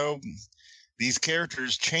of these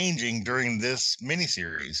characters changing during this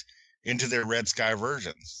miniseries into their Red Sky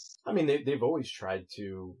version. I mean, they've always tried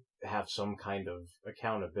to have some kind of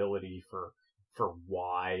accountability for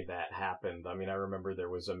why that happened. I mean, I remember there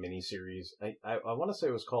was a miniseries. I want to say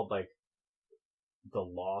it was called like The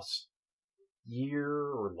Lost Year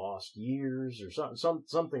or Lost Years or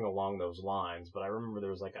something along those lines. But I remember there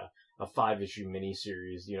was like a 5-issue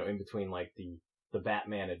miniseries, in between like the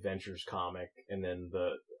Batman Adventures comic and then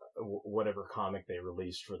the whatever comic they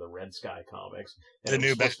released for the Red Sky comics. And the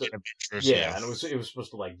new Batman Adventures. Yeah, and it was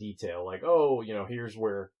supposed to like detail like, oh, here's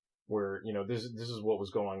where this is what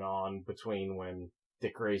was going on between when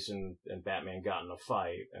Dick Grayson and Batman got in a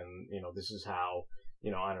fight, and this is how,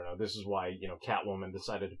 I don't know, this is why Catwoman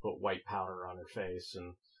decided to put white powder on her face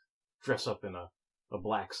and dress up in a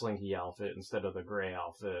black slinky outfit instead of the gray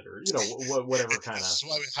outfit, or whatever kind of. That's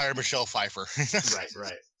why we hired Michelle Pfeiffer.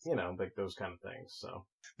 right. Like those kind of things. So.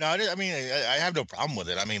 No, I mean, I have no problem with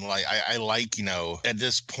it. I mean, like, I like, at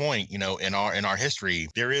this point, in our history,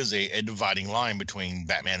 there is a dividing line between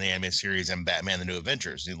Batman the Animated Series and Batman the New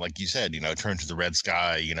Adventures. Like you said, turn to the Red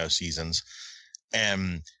Sky, seasons.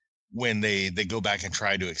 And when they go back and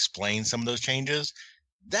try to explain some of those changes,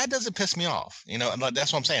 that doesn't piss me off.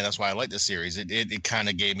 That's what I'm saying. That's why I like this series. It kind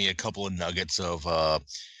of gave me a couple of nuggets of,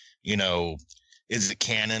 is it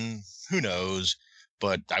canon? Who knows?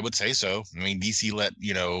 But I would say so. I mean, DC let,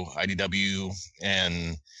 IDW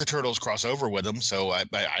and the Turtles cross over with them. So I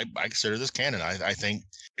consider this canon. I think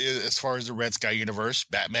as far as the Red Sky universe,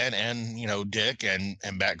 Batman and, Dick and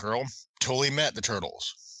Batgirl totally met the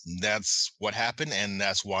Turtles. That's what happened. And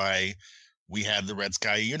that's why we had the Red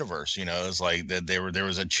Sky universe. It's like that there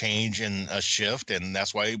was a change and a shift. And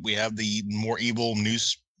that's why we have the more evil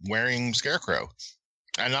noose wearing Scarecrow.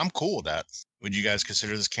 And I'm cool with that. Would you guys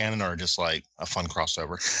consider this canon or just like a fun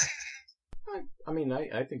crossover? I mean,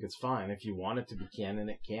 I think it's fine. If you want it to be canon,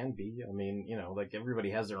 it can be. I mean, like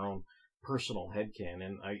everybody has their own personal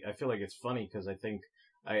headcanon. I feel like it's funny because I think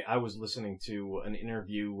I was listening to an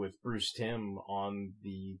interview with Bruce Timm on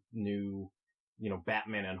the new,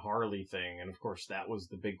 Batman and Harley thing. And of course, that was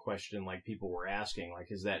the big question like people were asking,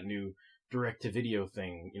 like, is that new direct-to-video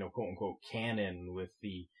thing, quote unquote, canon with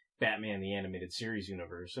the Batman the Animated Series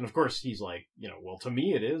universe? And of course he's like, well, to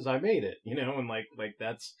me it is. I made it, and like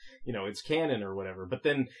that's, it's canon or whatever. But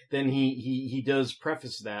then he does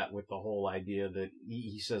preface that with the whole idea that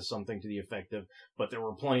he says something to the effect of, but there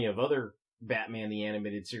were plenty of other Batman the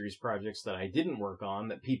Animated Series projects that I didn't work on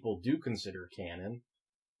that people do consider canon.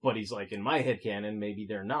 But he's like, in my headcanon, maybe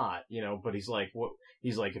they're not, but he's like, what?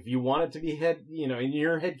 He's like, if you want it to be in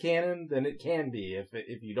your headcanon, then it can be.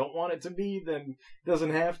 If you don't want it to be, then it doesn't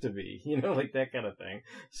have to be, like that kind of thing.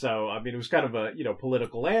 So, I mean, it was kind of a,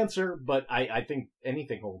 political answer, but I think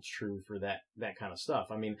anything holds true for that kind of stuff.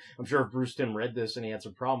 I mean, I'm sure if Bruce Timm read this and he had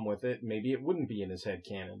some problem with it, maybe it wouldn't be in his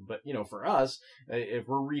headcanon. But, for us, if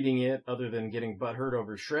we're reading it, other than getting butthurt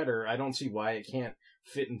over Shredder, I don't see why it can't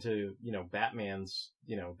fit into, Batman's,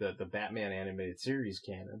 the Batman animated series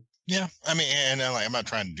canon. Yeah, I mean, and I'm not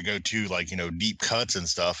trying to go too deep cuts and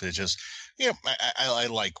stuff. It's just, I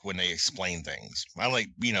like when they explain things. I like,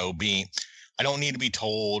 I don't need to be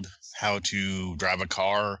told how to drive a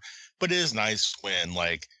car, but it is nice when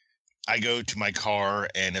I go to my car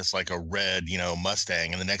and it's like a red,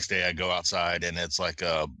 Mustang, and the next day I go outside and it's like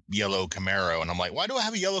a yellow Camaro, and I'm like, why do I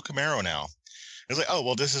have a yellow Camaro now? It's like, oh,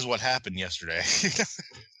 well, this is what happened yesterday.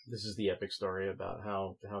 This is the epic story about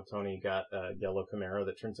how Tony got a yellow Camaro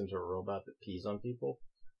that turns into a robot that pees on people.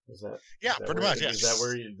 Is that? Yeah, pretty much. Yes.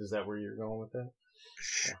 Is that where you're going with that?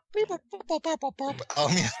 Yeah.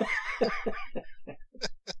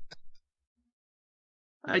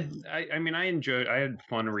 I mean, I had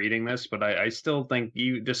fun reading this, but I still think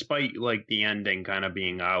despite the ending kind of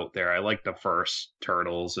being out there, I like the first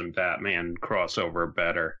Turtles and Batman crossover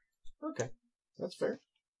better. Okay. That's fair.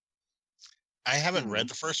 I haven't read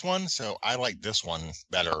the first one, so I like this one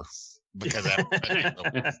better because I haven't read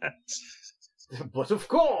it. But of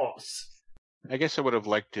course. I guess I would have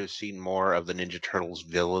liked to have seen more of the Ninja Turtles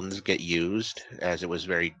villains get used, as it was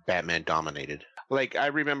very Batman dominated. I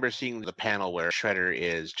remember seeing the panel where Shredder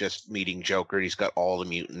is just meeting Joker. He's got all the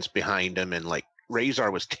mutants behind him, and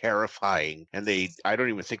Razor was terrifying, and I don't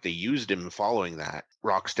even think they used him following that.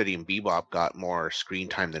 Rocksteady and Bebop got more screen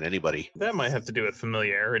time than anybody. That might have to do with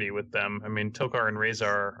familiarity with them. I mean, Tokar and Razor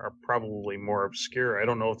are probably more obscure. I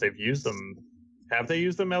don't know if they've used them Have they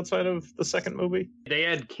used them outside of the second movie? They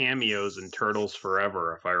had cameos in Turtles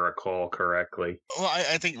Forever, if I recall correctly. Well,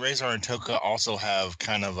 I think Razor and Toka also have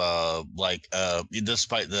kind of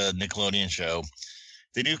despite the Nickelodeon show,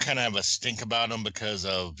 they do kind of have a stink about them because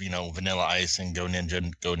of, Vanilla Ice and Go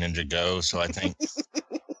Ninja Go. So I think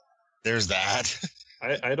there's that.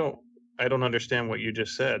 I don't understand what you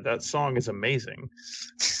just said. That song is amazing.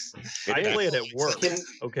 I play it at work.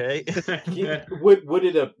 Okay. Would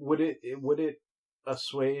it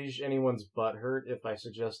assuage anyone's butthurt if I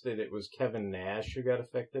suggested it was Kevin Nash who got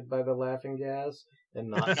affected by the laughing gas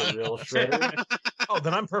and not the real Shredder? Oh,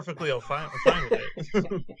 then I'm perfectly fine with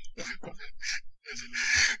it.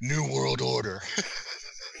 New World Order.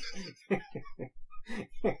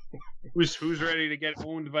 Who's ready to get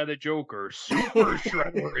owned by the Joker? Super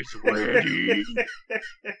Shredder is ready.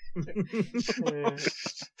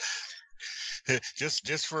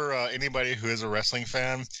 just for anybody who is a wrestling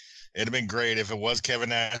fan, it'd have been great if it was Kevin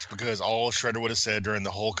Nash, because all Shredder would have said during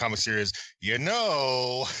the whole comic series,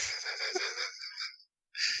 because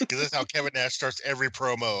that's how Kevin Nash starts every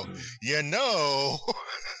promo.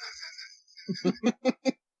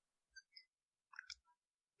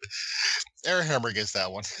 Airhammer gets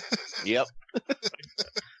that one. Yep.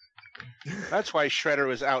 That's why Shredder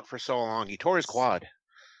was out for so long. He tore his quad.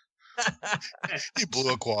 He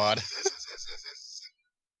blew a quad.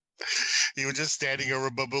 He was just standing over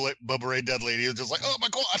Bubba Ray Dudley, and he was just like, "Oh, my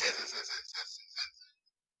quad!"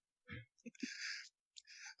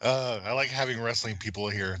 I like having wrestling people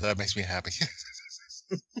here. That makes me happy.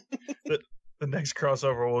 The next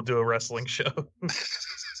crossover, we'll do a wrestling show.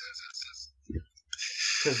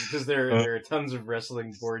 Because there are tons of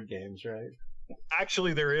wrestling board games, right?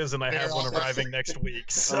 Actually, there is, and I have one arriving next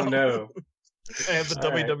week. So. Oh, no. I have the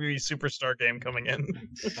WWE Superstar game coming in.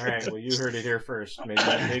 All right, well, you heard it here first.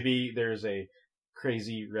 Maybe there's a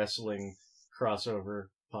crazy wrestling crossover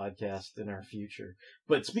podcast in our future.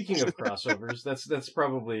 But speaking of crossovers, that's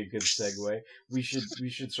probably a good segue. We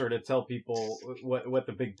should sort of tell people what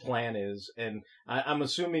the big plan is, and I'm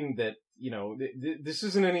assuming that this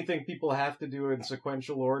isn't anything people have to do in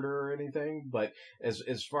sequential order or anything. But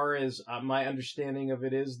as far as my understanding of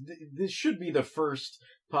it is, this should be the first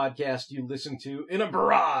podcast you listen to in a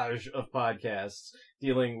barrage of podcasts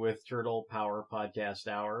dealing with Turtle Power Podcast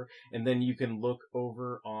Hour. And then you can look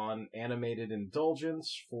over on Animated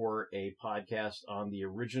Indulgence for a podcast on the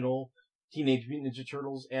original Teenage Mutant Ninja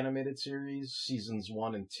Turtles animated series. Seasons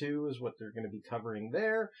 1 and 2 is what they're going to be covering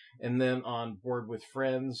there. And then on Board with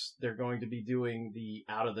Friends, they're going to be doing the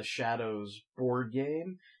Out of the Shadows board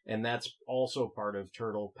game. And that's also part of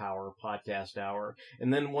Turtle Power Podcast Hour.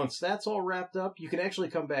 And then once that's all wrapped up, you can actually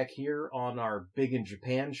come back here on our Big in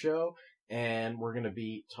Japan show. And we're going to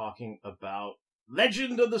be talking about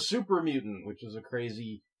Legend of the Super Mutant, which is a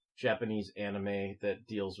crazy Japanese anime that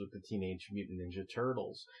deals with the Teenage Mutant Ninja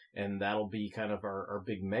Turtles. And that'll be kind of our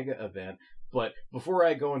big mega event. But before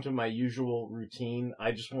I go into my usual routine,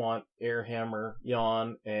 I just want Airhammer,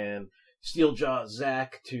 Jan, and Steeljaw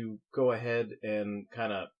Zach to go ahead and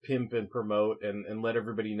kind of pimp and promote and let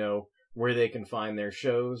everybody know where they can find their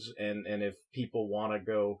shows, and if people want to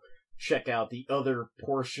go check out the other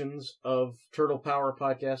portions of Turtle Power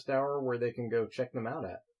Podcast Hour, where they can go check them out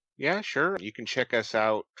at. Yeah, sure. You can check us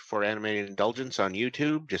out for Animated Indulgence on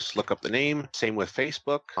YouTube. Just look up the name. Same with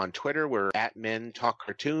Facebook. On Twitter, we're at Men Talk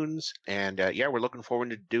Cartoons. And we're looking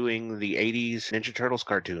forward to doing the 80s Ninja Turtles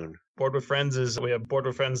cartoon. Board with Friends we have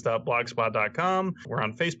boardwithfriends.blogspot.com. We're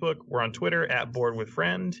on Facebook. We're on Twitter at Board with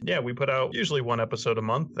Friend. Yeah, we put out usually one episode a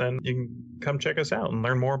month, and you can come check us out and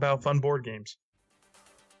learn more about fun board games.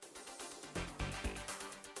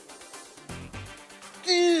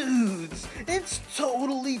 Dudes, it's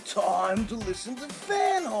totally time to listen to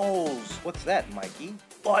Fanholes. What's that, Mikey?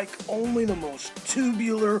 Like only the most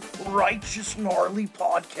tubular, righteous, gnarly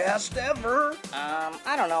podcast ever.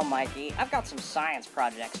 I don't know, Mikey. I've got some science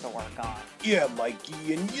projects to work on. Yeah,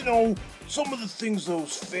 Mikey, and some of the things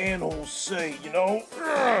those Fanholes say,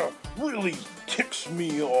 really ticks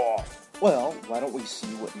me off. Well, why don't we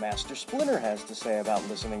see what Master Splinter has to say about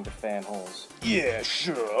listening to Fanholes? Yeah,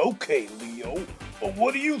 sure. Okay, Leo. But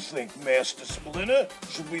what do you think, Master Splinter?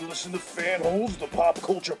 Should we listen to Fanholes, the pop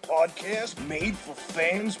culture podcast made for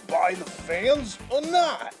fans by the fans, or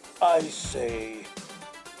not? I say,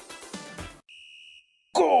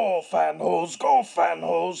 go, Fanholes, go,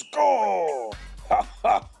 Fanholes, go! Ha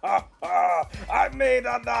ha ha ha! I made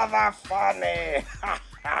another funny! Ha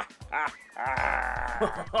ha ha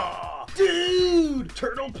ha! Dude!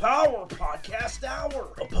 Turtle Power Podcast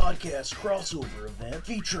Hour! A podcast crossover event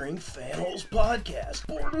featuring Fanholes Podcast,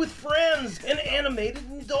 Bored with Friends, and Animated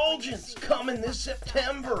Indulgence, coming this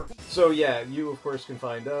September. So yeah, you of course can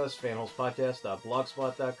find us,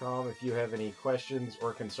 fanholespodcast.blogspot.com. If you have any questions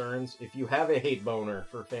or concerns, if you have a hate boner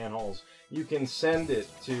for Fanholes, you can send it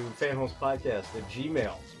to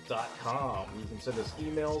fanholespodcast@gmail.com. You can send us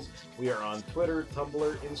emails. We are on Twitter,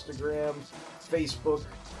 Tumblr, Instagram, Facebook.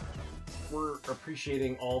 We're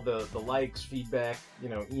appreciating all the likes, feedback,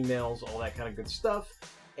 emails, all that kind of good stuff.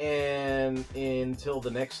 And until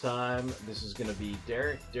the next time, this is going to be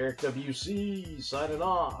Derek WC, signing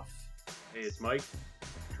off. Hey, it's Mike,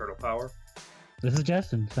 Turtle Power. This is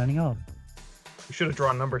Justin, signing off. We should have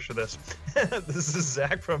drawn numbers for this. This is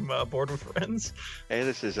Zach from Bored with Friends. Hey,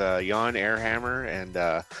 this is Jan Airhammer, and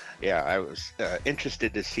I was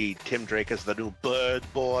interested to see Tim Drake as the new Bird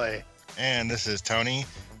Boy. And this is Tony.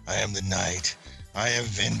 I am the Knight. I am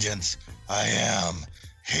Vengeance. I am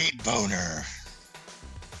Hate Boner.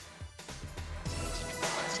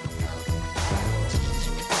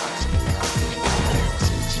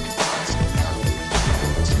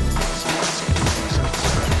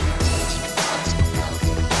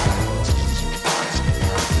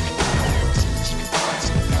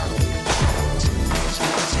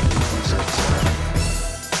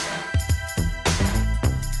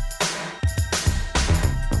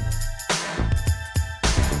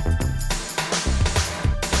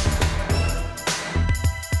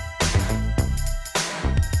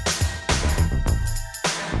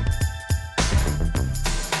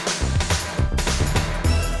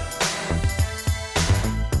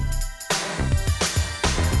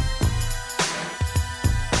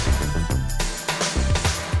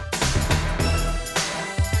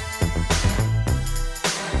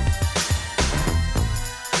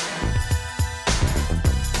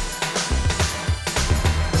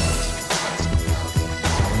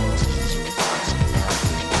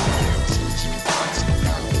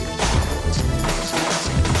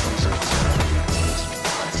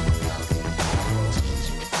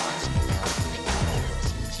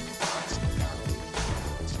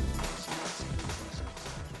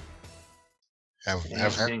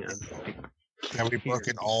 Have we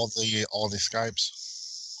broken all the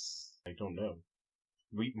Skypes? I don't know.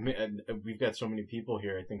 We've got so many people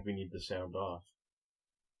here. I think we need the sound off.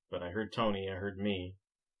 But I heard Tony. I heard me.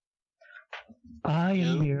 I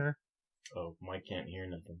am here. Oh, Mike can't hear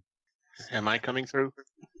nothing. Am I coming through?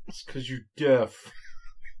 It's because you're deaf.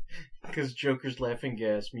 Because Joker's laughing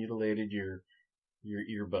gas mutilated your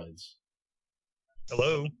earbuds.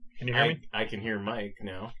 Hello, can you hear me? I can hear Mike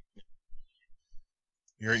now.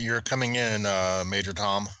 You're coming in, Major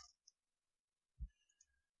Tom.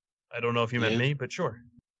 I don't know if you meant me, but sure.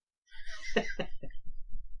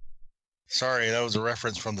 Sorry, that was a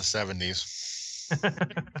reference from the 70s.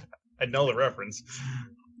 I know the reference.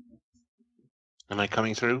 Am I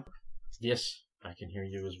coming through? Yes, I can hear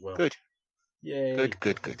you as well. Good. Yay.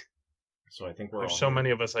 Good. So I think we're There's all so here.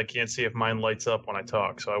 many of us, I can't see if mine lights up when I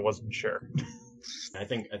talk, so I wasn't sure. I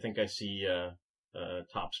think I see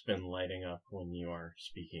top spin lighting up when you are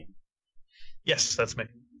speaking. Yes, that's me.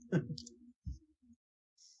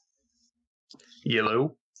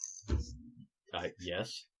 Yellow.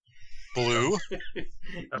 Yes. Blue. Okay.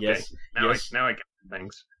 Yes. Now I get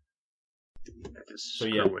things. So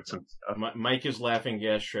yeah, Mike is Laughing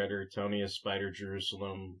Gas Shredder, Tony is Spider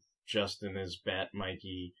Jerusalem, Justin is Bat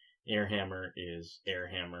Mikey, Airhammer is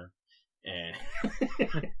Airhammer,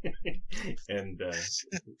 and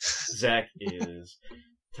Zach is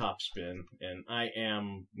Topspin, and I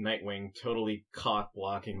am Nightwing, totally cock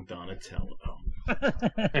blocking Donatello.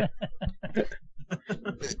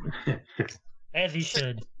 As he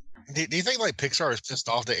should. Do you think Pixar is pissed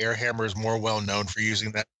off that Airhammer is more well known for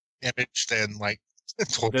using that image than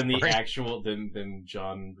than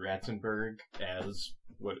John Ratzenberg as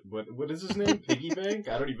what is his name? Piggy Bank?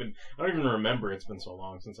 I don't even remember. It's been so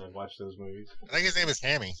long since I've watched those movies. I think his name is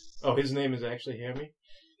Hammy. Oh, his name is actually Hammy?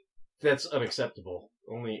 That's unacceptable.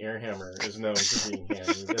 Only Airhammer is known for being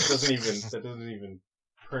Hammy. That doesn't even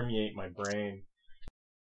permeate my brain.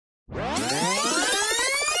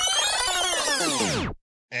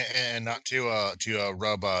 And not to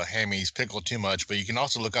rub Hammy's pickle too much, but you can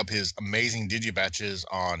also look up his amazing digibatches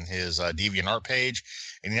on his DeviantArt page,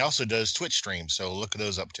 and he also does Twitch streams, so look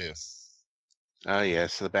those up too. Oh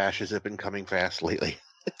yes, the bashes have been coming fast lately.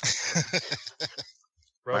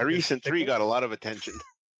 My recent 3 got a lot of attention.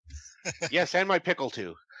 Yes, and my pickle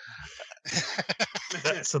too.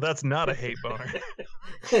 So that's not a hate boner.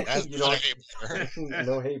 That's not a hate boner.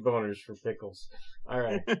 No hate boners for pickles. All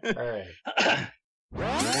right.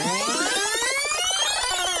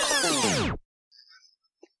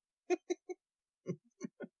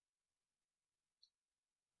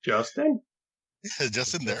 Justin?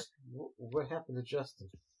 Justin there. What happened to Justin?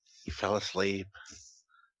 He fell asleep.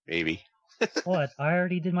 Maybe. What? I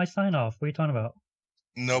already did my sign off. What are you talking about?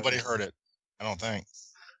 Nobody heard it. I don't think.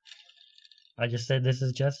 I just said this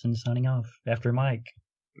is Justin signing off after Mike.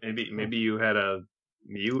 Maybe you had a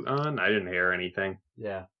mute on? I didn't hear anything.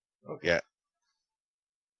 Yeah. Okay. Yeah.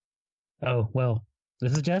 Oh, well,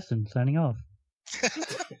 this is Justin signing off.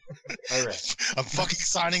 All right. I'm fucking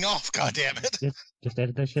signing off, goddammit. Just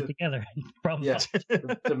edit that shit together. Problem Yeah.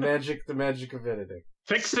 solved. the magic of editing.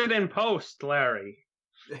 Fix it in post, Larry.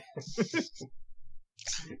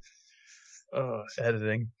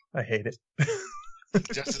 Editing. I hate it.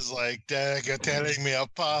 Justin's like, Dad, you're tearing me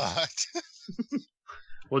apart.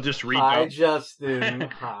 We'll just redub. Hi, Justin.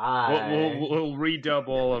 Hi. We'll redub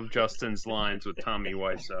all of Justin's lines with Tommy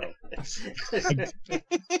Wiseau.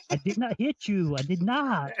 I did not hit you. I did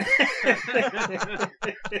not.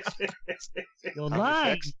 You're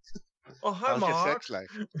lying. Oh, hi, How's your Mark. sex life?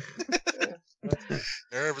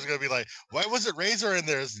 Everyone's gonna be like, why wasn't Razor in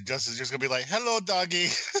there? Justin's just gonna be like, hello, doggy.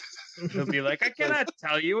 He'll be like, I cannot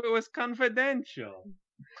tell you, it was confidential.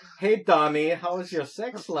 Hey, Donnie, how was your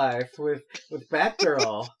sex life with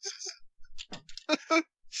Batgirl?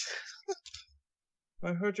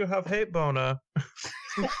 I heard you have hate boner.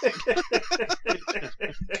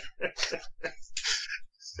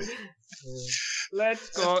 Let's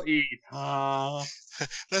go eat.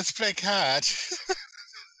 Let's play catch.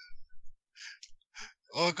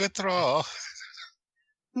 Oh, good throw.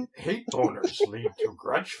 Hate boners lead to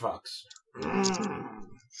grudge fucks.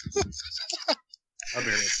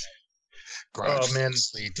 Grudge man.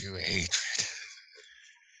 lead to hatred.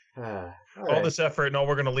 All this effort, and all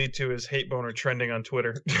we're going to lead to is hate boner trending on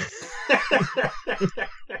Twitter.